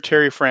 and you're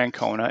Terry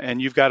Francona,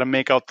 and you've got to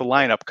make out the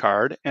lineup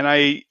card. And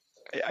I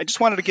just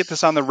wanted to get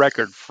this on the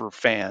record for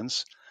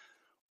fans.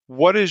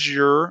 What is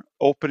your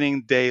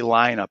opening day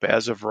lineup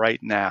as of right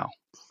now?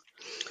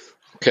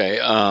 Okay.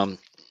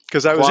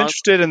 Because I was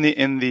interested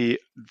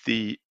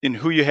in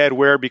who you had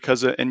where,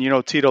 because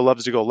Tito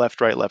loves to go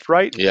left,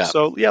 right. Yeah.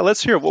 So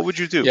let's hear it. What would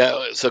you do?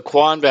 Yeah. So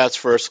Quan bats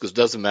first because it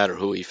doesn't matter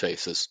who he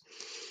faces.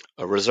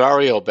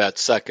 Rosario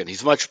bats second.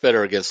 He's much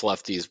better against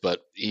lefties, but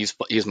he's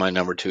my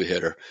number 2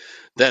 hitter.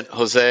 Then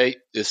Jose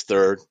is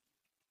third.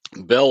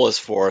 Bell is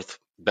fourth.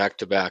 Back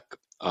to back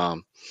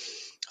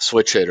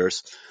switch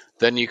hitters.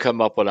 Then you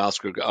come up with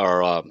Oscar,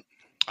 or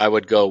I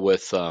would go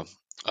with.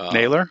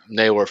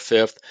 Naylor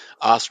fifth,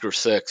 Oscar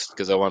sixth,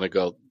 because I want to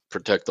go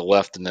protect the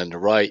left and then the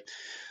right.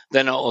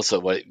 Then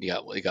also, we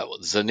got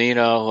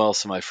Zunino. Who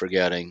else am I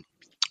forgetting?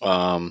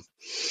 So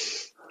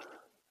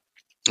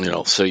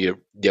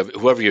you have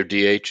whoever your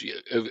DH.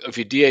 If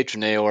you DH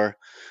Naylor,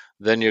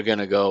 Then you're going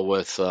to go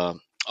with, I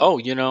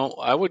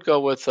would go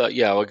with,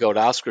 I would go to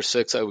Oscar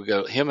 6. I would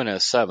go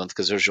Jimenez 7th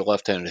because there's your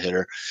left-handed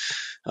hitter.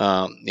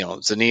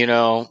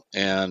 Zunino,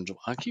 and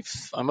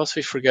I must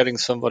be forgetting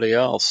somebody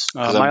else.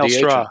 Miles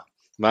Straw.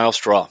 Miles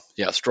Straw.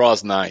 Yeah,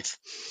 Straw's 9th.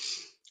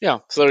 Yeah,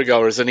 so there you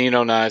go.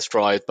 Zunino 9th,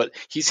 Straw 8th. But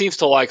he seems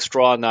to like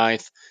Straw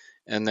 9th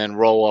and then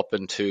roll up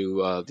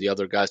into the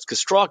other guys because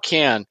Straw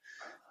can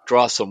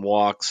draw some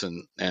walks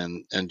and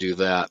do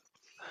that.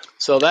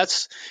 So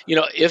that's,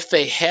 if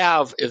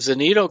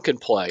Zunino can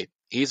play,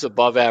 he's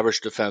above average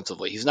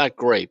defensively. He's not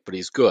great, but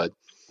he's good.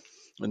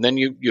 And then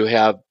you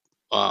have,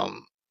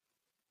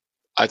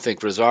 I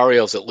think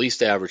Rosario's at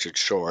least average at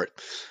short.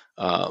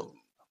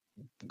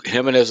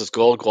 Jimenez is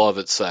Gold Glove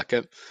at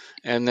second.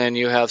 And then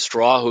you have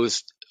Straw,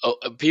 who's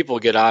people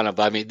get on him.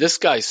 I mean, this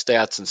guy's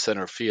stats in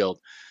center field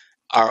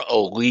are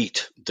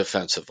elite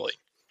defensively.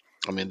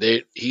 I mean,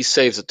 he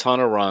saves a ton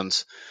of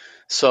runs.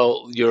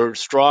 So you're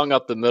strong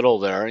up the middle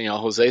there.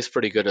 Jose's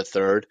pretty good at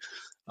third.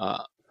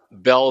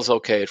 Bell's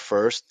okay at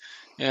first.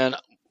 And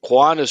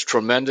Juan is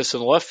tremendous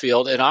in left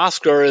field. And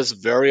Oscar is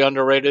very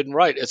underrated in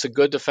right. It's a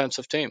good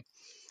defensive team.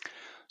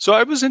 So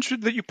I was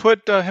interested that you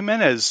put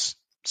Jimenez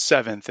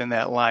 7th in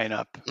that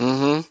lineup.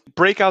 Mm-hmm.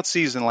 Breakout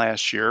season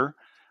last year.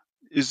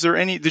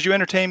 Did you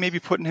entertain maybe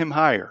putting him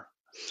higher?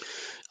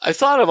 I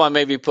thought about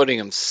maybe putting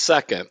him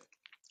 2nd.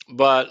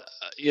 But,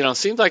 it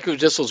seemed like it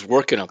just was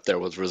working up there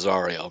with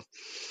Rosario.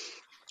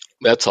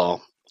 That's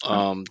all.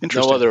 No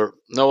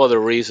other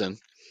reason.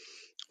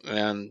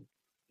 And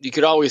you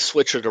could always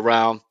switch it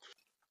around.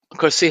 Of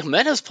course,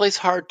 Jimenez plays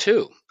hard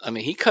too. I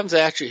mean, he comes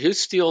at you, he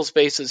steals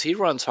bases, he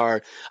runs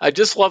hard. I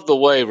just love the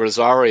way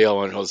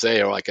Rosario and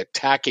Jose are like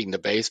attacking the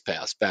base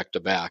pass back to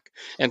back.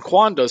 And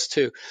Juan does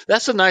too.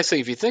 That's a nice thing.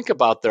 If you think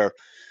about their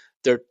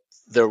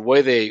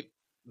way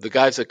the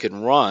guys that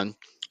can run,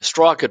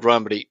 Straw could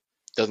run, but he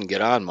doesn't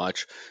get on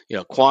much.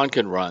 Juan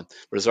can run.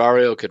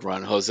 Rosario could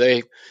run.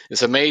 Jose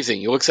is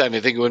amazing. He looks at me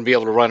and think he wouldn't be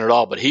able to run at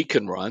all, but he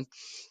can run.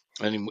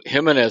 And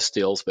Jimenez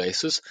steals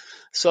bases.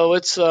 So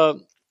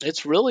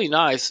it's really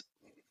nice.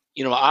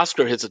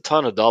 Oscar hits a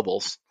ton of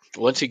doubles.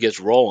 Once he gets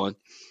rolling,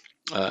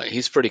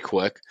 he's pretty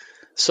quick.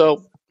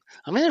 So,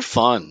 I mean, they're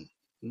fun.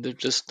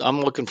 I'm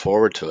looking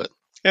forward to it.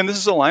 And this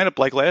is a lineup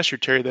like last year,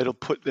 Terry,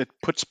 that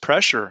puts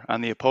pressure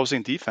on the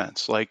opposing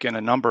defense, like in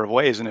a number of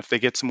ways. And if they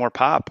get some more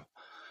pop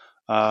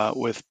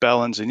with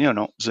Bell and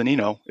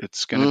Zunino,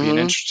 it's going to be an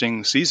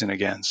interesting season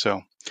again.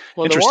 So,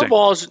 interesting.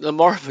 The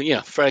more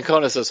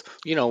Francona says,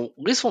 at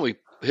least when we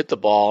hit the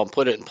ball and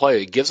put it in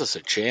play, it gives us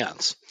a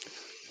chance.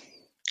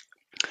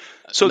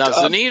 So now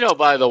Zunino,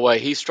 by the way,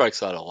 he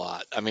strikes out a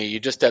lot. I mean,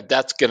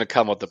 that's going to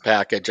come with the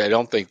package. I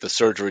don't think the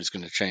surgery is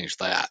going to change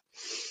that.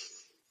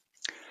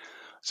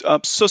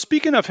 So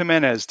speaking of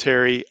Jimenez,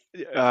 Terry,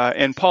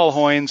 and Paul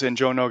Hoynes and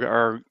Joe Noga,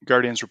 our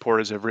Guardians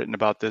reporters, have written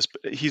about this.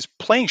 But he's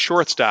playing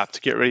shortstop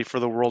to get ready for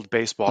the World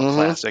Baseball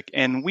Classic.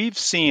 And we've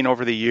seen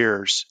over the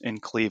years in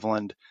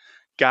Cleveland,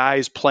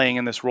 guys playing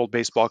in this World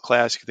Baseball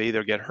Classic, they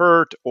either get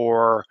hurt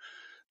or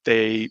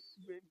the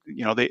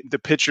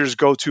pitchers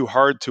go too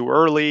hard too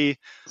early.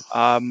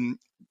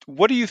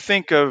 What do you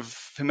think of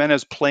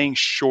Jimenez playing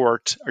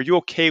short? Are you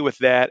okay with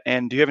that?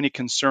 And do you have any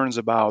concerns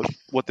about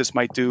what this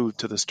might do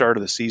to the start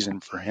of the season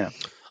for him?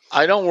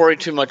 I don't worry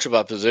too much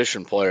about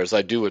position players.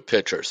 I do with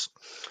pitchers.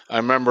 I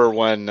remember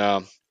when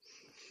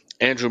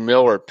Andrew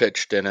Miller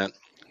pitched in it,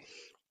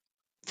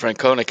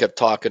 Francona kept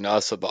talking to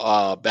us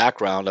about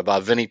background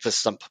about Vinny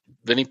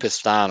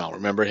Pistano.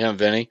 Remember him,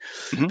 Vinny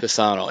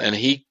Pistano? And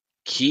he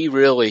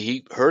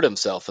hurt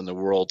himself in the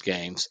World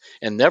Games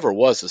and never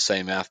was the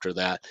same after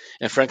that.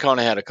 And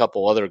Francona had a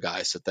couple other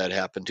guys that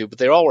happened to, but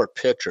they all were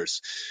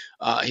pitchers.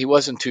 He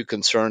wasn't too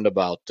concerned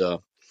about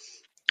the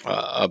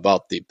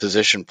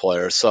position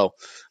players. So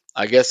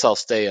I guess I'll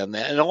stay on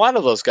that. And a lot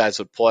of those guys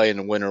would play in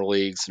the winter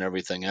leagues and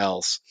everything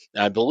else.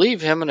 And I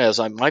believe Jimenez,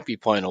 I might be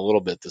playing a little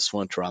bit this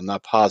winter. I'm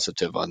not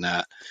positive on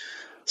that.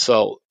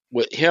 So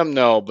with him,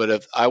 no, but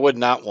if I would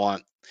not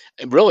want,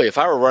 and really, if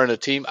I were running a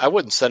team, I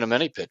wouldn't send him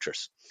any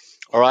pitchers.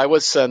 Or I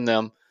would send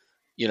them,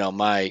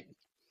 my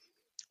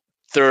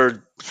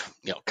third,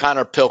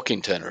 Connor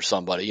Pilkington or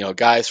somebody,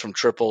 guys from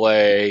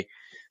AAA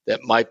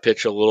that might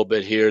pitch a little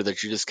bit here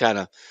that you just kind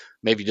of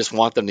maybe just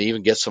want them to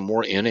even get some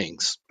more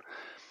innings.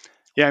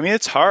 Yeah, I mean,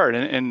 it's hard.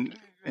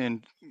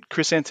 And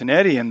Chris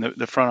Antonetti and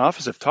the front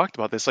office have talked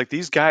about this. Like,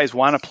 these guys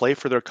want to play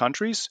for their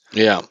countries.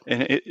 Yeah.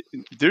 And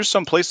there's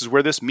some places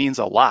where this means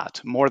a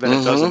lot more than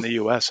it does in the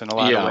U.S. in a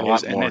lot of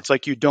ways. And it's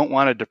like you don't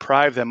want to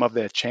deprive them of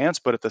that chance.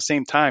 But at the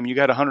same time, you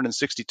got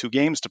 162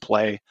 games to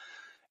play.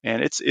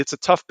 And it's a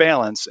tough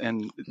balance,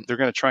 and they're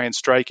going to try and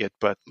strike it.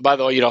 But by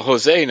the way,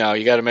 Jose, now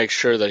you got to make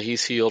sure that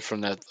he's healed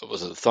from that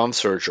thumb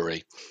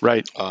surgery.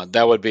 Right.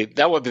 That would be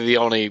the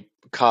only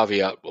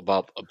caveat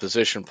about a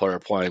position player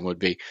playing would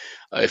be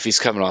if he's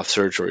coming off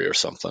surgery or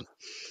something.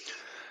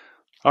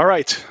 All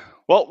right.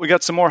 Well, we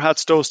got some more hot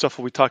stove stuff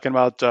we'll be talking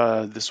about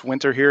this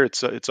winter here.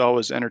 It's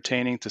always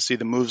entertaining to see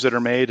the moves that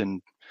are made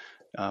and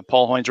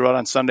Paul Hoynes wrote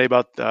on Sunday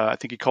about, I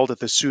think he called it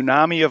the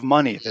tsunami of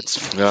money that's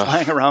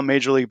flying around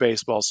Major League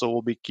Baseball. So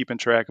we'll be keeping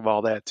track of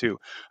all that too.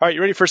 All right,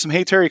 you ready for some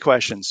Hey Terry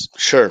questions?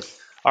 Sure.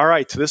 All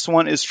right, this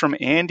one is from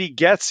Andy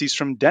Getz. He's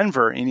from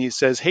Denver, and he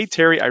says, "Hey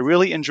Terry, I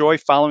really enjoy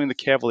following the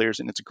Cavaliers,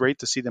 and it's great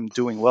to see them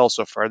doing well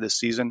so far this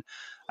season.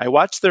 I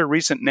watched their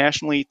recent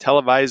nationally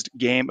televised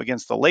game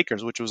against the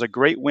Lakers, which was a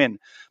great win,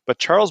 but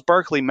Charles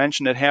Barkley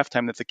mentioned at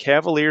halftime that the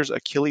Cavaliers'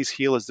 Achilles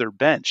heel is their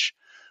bench.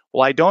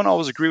 While I don't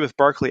always agree with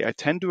Barkley, I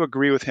tend to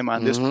agree with him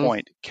on this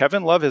point.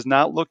 Kevin Love has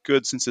not looked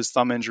good since his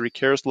thumb injury.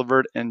 Karis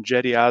LeVert and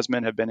Cedi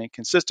Osman have been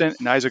inconsistent,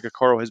 and Isaac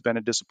Okoro has been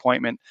a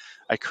disappointment.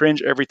 I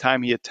cringe every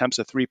time he attempts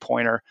a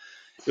three-pointer.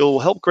 It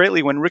will help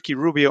greatly when Ricky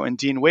Rubio and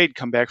Dean Wade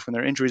come back from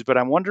their injuries, but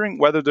I'm wondering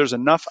whether there's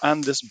enough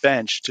on this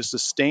bench to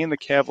sustain the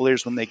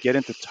Cavaliers when they get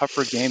into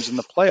tougher games in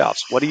the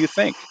playoffs. What do you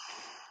think?"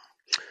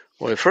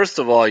 Well, first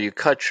of all, you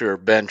cut your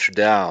bench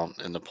down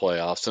in the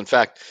playoffs. In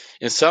fact,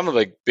 in some of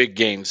the big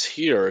games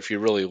here, if you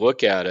really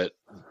look at it,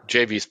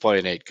 JV's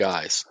playing 8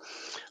 guys.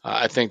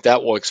 I think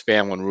that will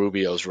expand when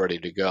Rubio's ready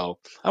to go.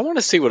 I want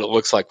to see what it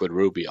looks like with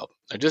Rubio.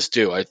 I just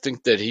do. I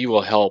think that he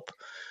will help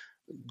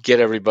get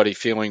everybody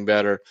feeling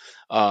better.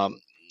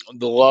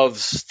 The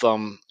Love's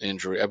thumb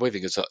injury, I believe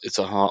it's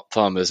a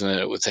thumb, isn't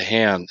it? It's a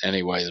hand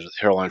anyway. There's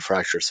a hairline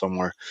fracture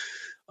somewhere.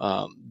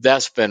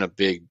 That's been a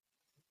big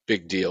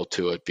deal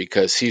to it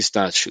because he's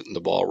not shooting the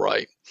ball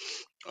right.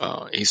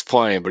 He's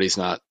playing, but he's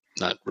not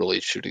really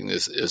shooting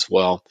as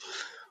well.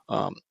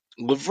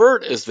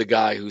 LeVert is the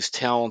guy who's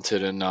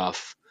talented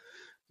enough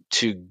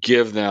to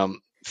give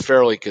them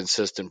fairly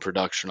consistent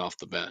production off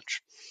the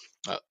bench.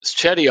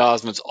 Cedi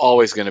Osman's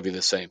always going to be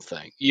the same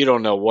thing. You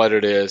don't know what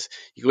it is.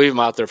 You leave him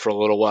out there for a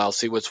little while,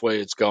 see which way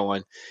it's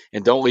going,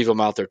 and don't leave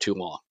him out there too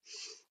long.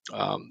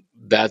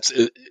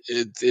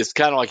 It's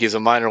kind of like he's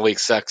a minor league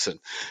Sexton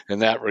in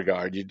that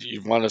regard.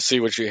 You want to see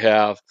what you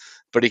have,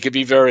 but he could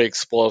be very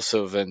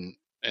explosive and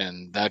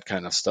that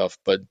kind of stuff.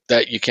 But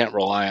that you can't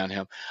rely on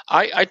him.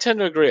 I tend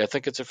to agree. I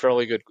think it's a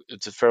fairly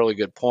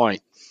good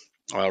point.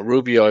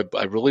 Rubio,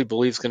 I really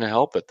believe is going to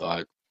help it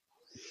though.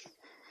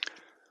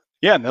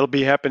 Yeah, and that'll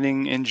be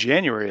happening in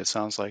January, it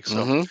sounds like. So,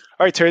 All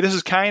right, Terry, this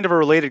is kind of a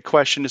related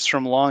question. It's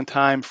from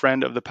longtime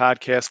friend of the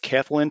podcast,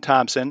 Kathleen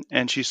Thompson.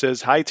 And she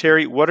says, "Hi,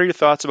 Terry. What are your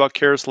thoughts about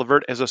Karis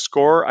LeVert as a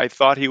scorer? I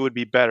thought he would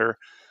be better."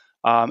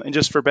 And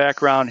just for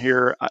background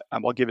here,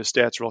 I'll give his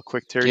stats real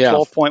quick, Terry.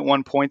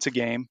 12.1 points a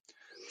game,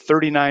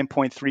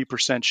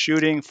 39.3%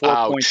 shooting,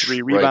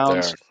 4.3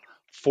 rebounds,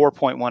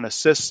 4.1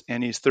 assists,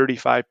 and he's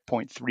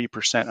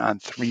 35.3% on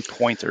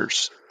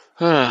three-pointers.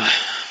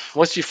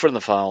 What's he from the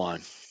foul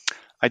line?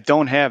 I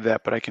don't have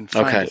that, but I can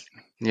find it.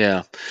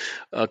 Yeah.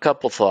 A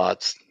couple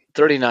thoughts.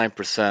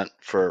 39%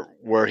 for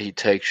where he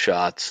takes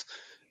shots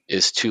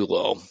is too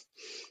low.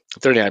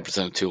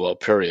 39% is too low,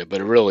 period,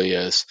 but it really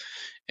is.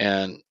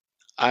 And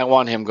I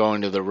want him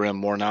going to the rim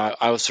more now.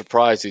 I was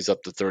surprised he's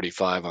up to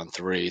 35 on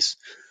threes.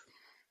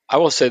 I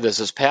will say this,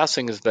 his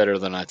passing is better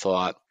than I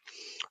thought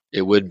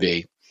it would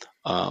be.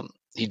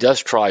 He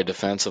does try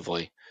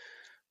defensively.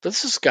 But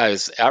this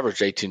guy's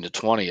averaged 18 to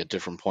 20 at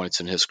different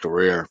points in his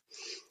career.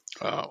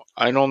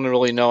 I don't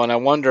really know, and I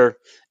wonder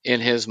in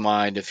his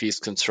mind if he's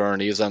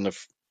concerned. He's on the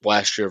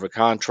last year of a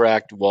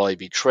contract. Will he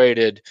be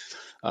traded?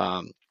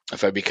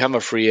 If I become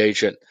a free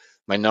agent,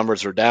 my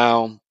numbers are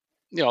down.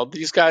 You know,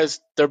 these guys,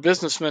 they're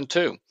businessmen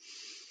too.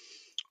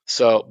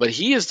 So, but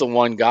he is the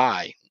one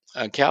guy,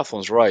 and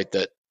Kathleen's right,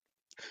 that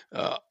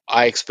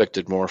I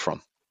expected more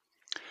from.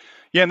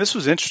 Yeah, and this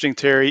was interesting,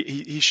 Terry.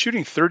 He's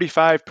shooting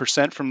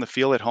 35% from the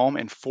field at home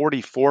and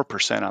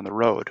 44% on the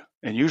road.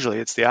 And usually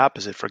it's the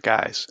opposite for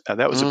guys.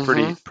 That was a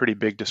pretty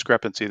big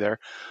discrepancy there.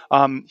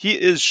 He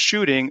is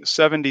shooting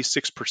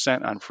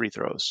 76% on free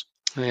throws.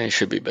 Yeah, he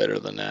should be better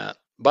than that.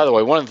 By the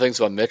way, one of the things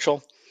about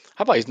Mitchell,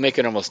 how about he's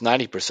making almost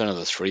 90% of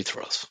those free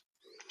throws?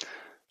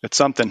 It's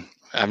something.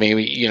 I mean,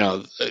 you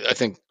know, I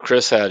think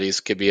Chris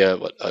Haddies could be a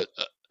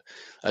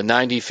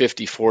 90,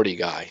 50, 40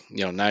 guy.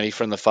 You know, 90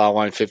 from the foul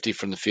line, 50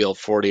 from the field,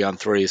 40 on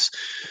threes.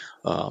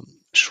 I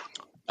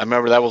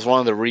remember that was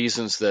one of the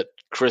reasons that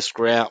Chris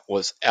Grant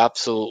was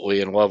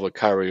absolutely in love with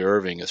Kyrie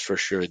Irving his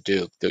first year at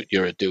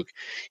Duke.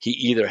 He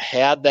either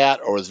had that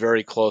or was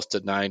very close to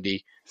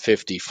 90,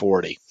 50,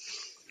 40.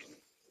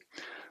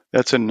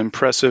 That's an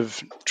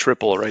impressive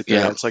triple right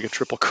there. Yeah. It's like a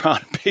triple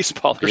crown in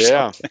baseball or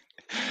something.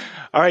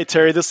 All right,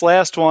 Terry, this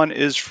last one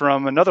is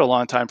from another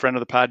longtime friend of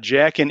the pod,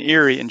 Jack in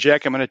Erie. And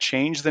Jack, I'm going to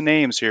change the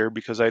names here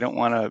because I don't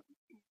want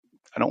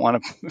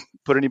to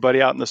put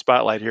anybody out in the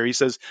spotlight here. He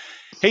says,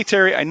 "Hey,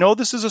 Terry, I know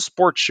this is a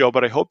sports show,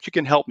 but I hope you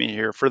can help me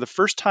here. For the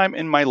first time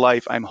in my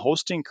life, I'm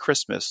hosting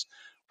Christmas.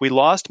 We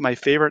lost my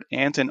favorite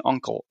aunt and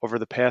uncle over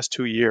the past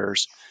 2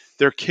 years.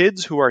 Their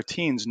kids who are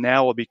teens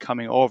now will be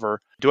coming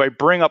over. Do I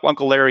bring up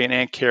Uncle Larry and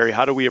Aunt Carrie?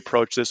 How do we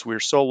approach this?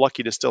 We're so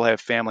lucky to still have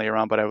family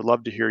around, but I would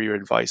love to hear your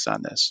advice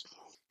on this."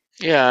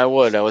 Yeah, I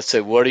would. I would say,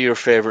 what are your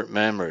favorite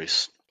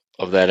memories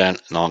of that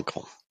aunt and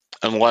uncle?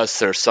 Unless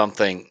there's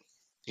something,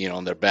 you know,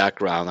 in their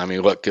background. I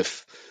mean, look,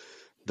 if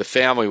the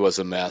family was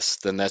a mess,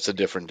 then that's a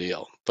different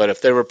deal. But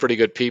if they were pretty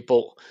good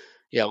people,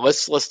 yeah,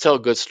 let's tell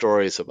good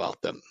stories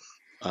about them.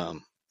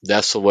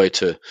 That's the way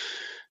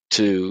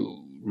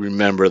to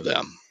remember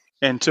them.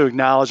 And to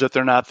acknowledge that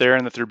they're not there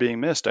and that they're being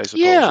missed, I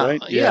suppose,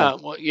 right? Yeah.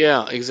 Well,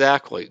 yeah,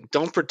 exactly.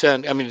 Don't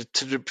pretend. I mean,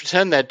 to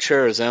pretend that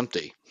chair is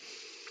empty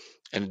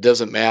and it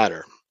doesn't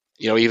matter,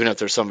 even if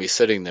there's somebody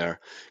sitting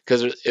there,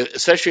 because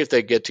especially if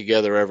they get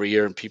together every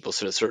year and people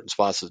sit at certain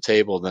spots at the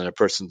table and then a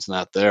person's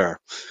not there.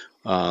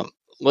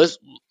 Let's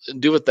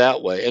do it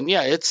that way. And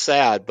yeah, it's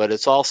sad, but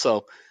it's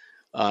also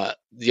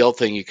the old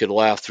thing, you could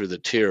laugh through the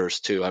tears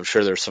too. I'm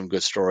sure there's some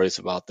good stories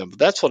about them, but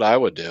that's what I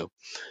would do.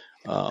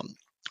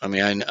 I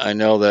mean, I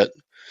know that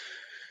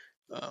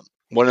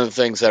one of the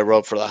things I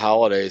wrote for the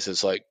holidays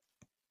is like,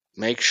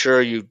 make sure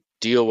you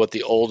deal with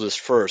the oldest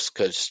first,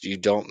 because you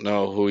don't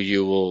know who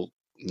you will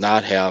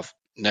not have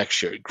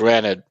next year.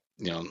 Granted,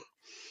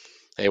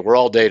 hey, we're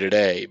all day to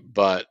day,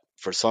 but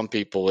for some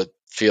people it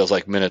feels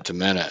like minute to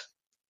minute.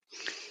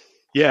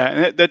 Yeah,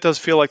 and that does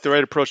feel like the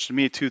right approach to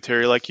me too,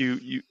 Terry. Like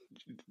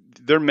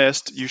they're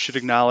missed. You should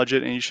acknowledge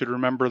it, and you should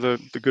remember the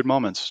good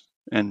moments.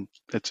 And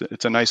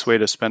it's a nice way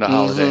to spend a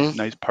holiday,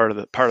 nice part of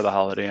the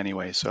holiday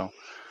anyway. So,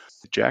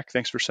 Jack,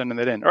 thanks for sending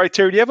that in. All right,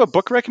 Terry, do you have a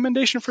book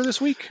recommendation for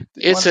this week?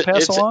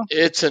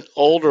 It's an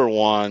older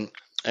one,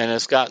 and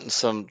it's gotten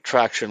some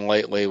traction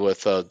lately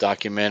with a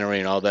documentary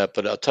and all that.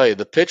 But I'll tell you,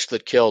 The Pitch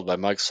That Killed by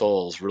Mike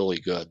Sowell is really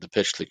good. The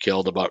Pitch That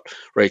Killed, about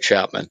Ray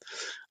Chapman.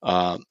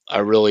 I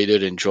really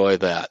did enjoy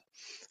that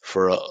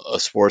for a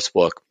sports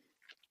book.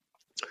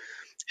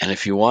 And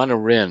if you want to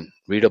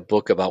read a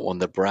book about when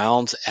the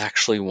Browns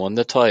actually won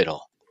the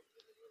title,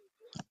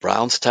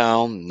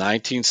 Brownstown,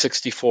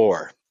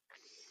 1964.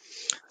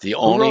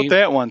 Who wrote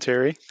that one,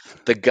 Terry?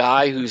 The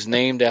guy who's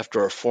named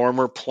after a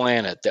former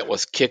planet that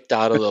was kicked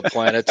out of the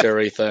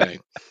planetary thing.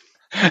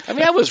 I mean,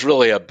 that was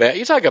really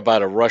you talk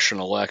about a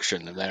Russian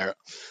election in there.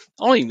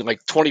 Only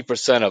like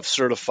 20% of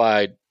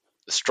certified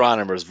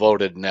astronomers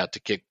voted in that to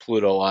kick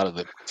Pluto out of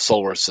the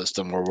solar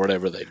system or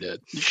whatever they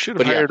did. You should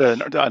have hired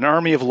an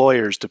army of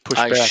lawyers to push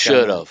back. I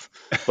should have.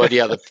 But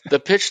yeah, the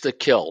Pitch That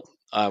Killed,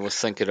 I was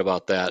thinking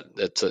about that.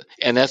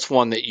 And that's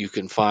one that you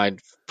can find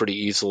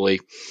pretty easily.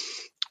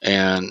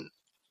 And,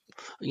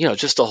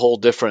 just a whole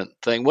different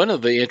thing. One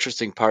of the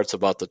interesting parts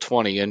about the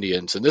 20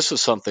 Indians, and this was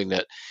something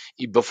that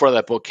before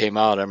that book came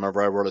out, I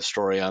remember I wrote a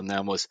story on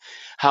them, was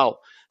how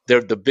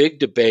they're the big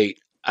debate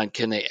on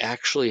can they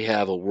actually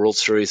have a World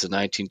Series in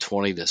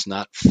 1920 that's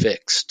not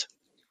fixed.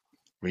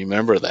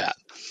 Remember that.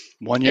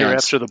 1 year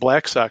after the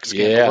Black Sox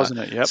scandal, wasn't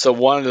it? Yep. So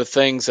one of the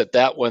things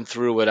that went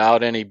through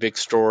without any big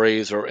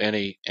stories or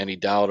any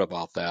doubt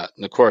about that.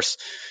 And of course,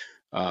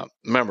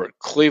 remember,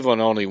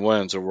 Cleveland only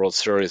wins a World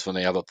Series when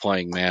they have a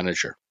playing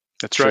manager.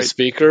 That's right.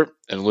 Speaker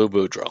and Lou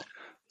Boudreau.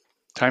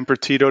 Time for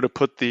Tito to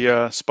put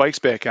the spikes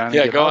back on.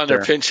 Yeah, go on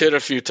there, pinch hit a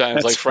few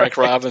times like Frank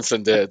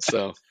Robinson did.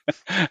 So.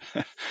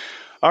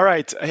 All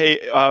right. Hey,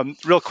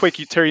 real quick,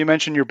 Terry, you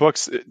mentioned your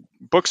books.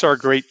 Books are a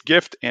great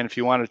gift, and if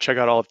you want to check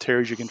out all of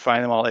Terry's, you can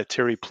find them all at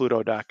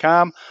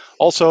terrypluto.com.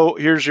 Also,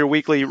 here's your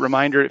weekly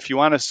reminder. If you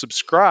want to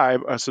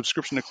subscribe, a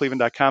subscription to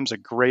cleveland.com is a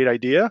great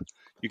idea.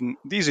 The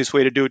easiest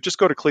way to do it, just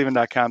go to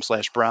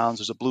cleveland.com/Browns.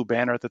 There's a blue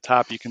banner at the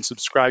top. You can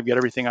subscribe, get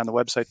everything on the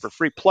website for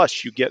free.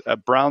 Plus, you get a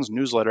Browns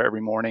newsletter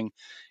every morning,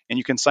 and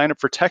you can sign up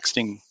for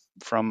texting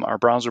from our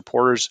Browns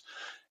reporters.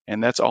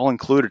 And that's all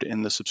included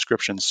in the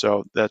subscription.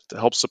 So that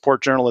helps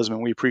support journalism,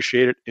 and we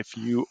appreciate it if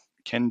you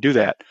can do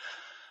that.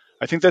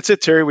 I think that's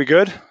it, Terry. We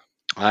good?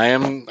 I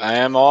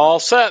am all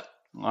set.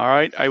 All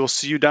right. I will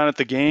see you down at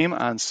the game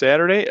on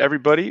Saturday.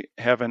 Everybody,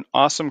 have an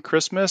awesome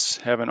Christmas.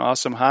 Have an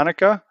awesome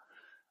Hanukkah.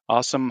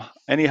 Awesome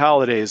any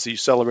holidays that you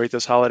celebrate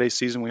this holiday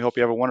season. We hope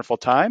you have a wonderful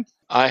time.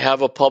 I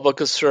have a public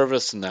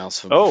service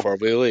announcement before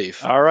we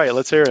leave. All right.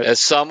 Let's hear it.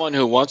 As someone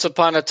who once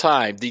upon a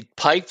time, the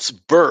pipes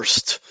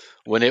burst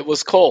when it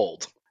was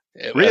cold.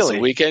 Really? As the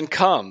weekend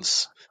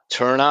comes,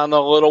 turn on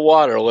the little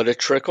water, let it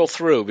trickle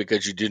through,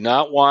 because you do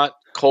not want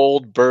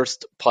cold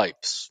burst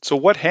pipes. So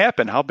what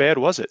happened? How bad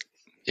was it?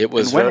 It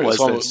was when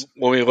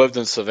we lived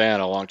in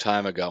Savannah a long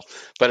time ago.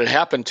 But it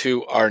happened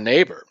to our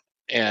neighbor,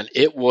 and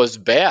it was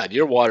bad.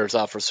 Your water's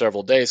out for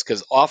several days,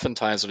 because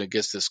oftentimes when it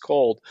gets this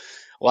cold,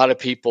 a lot of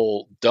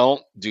people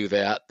don't do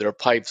that. Their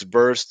pipes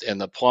burst,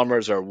 and the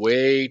plumbers are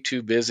way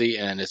too busy,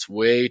 and it's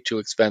way too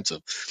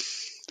expensive.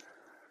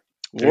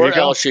 Where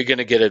else are you going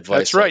to get advice?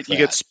 That's right. Like that? You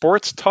get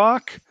sports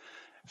talk,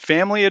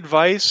 family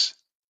advice,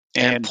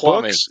 and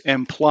books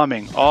and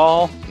plumbing,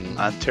 all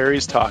on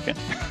Terry's Talking.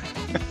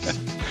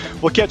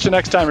 We'll catch you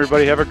next time,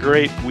 everybody. Have a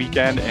great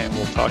weekend, and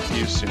we'll talk to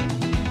you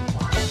soon.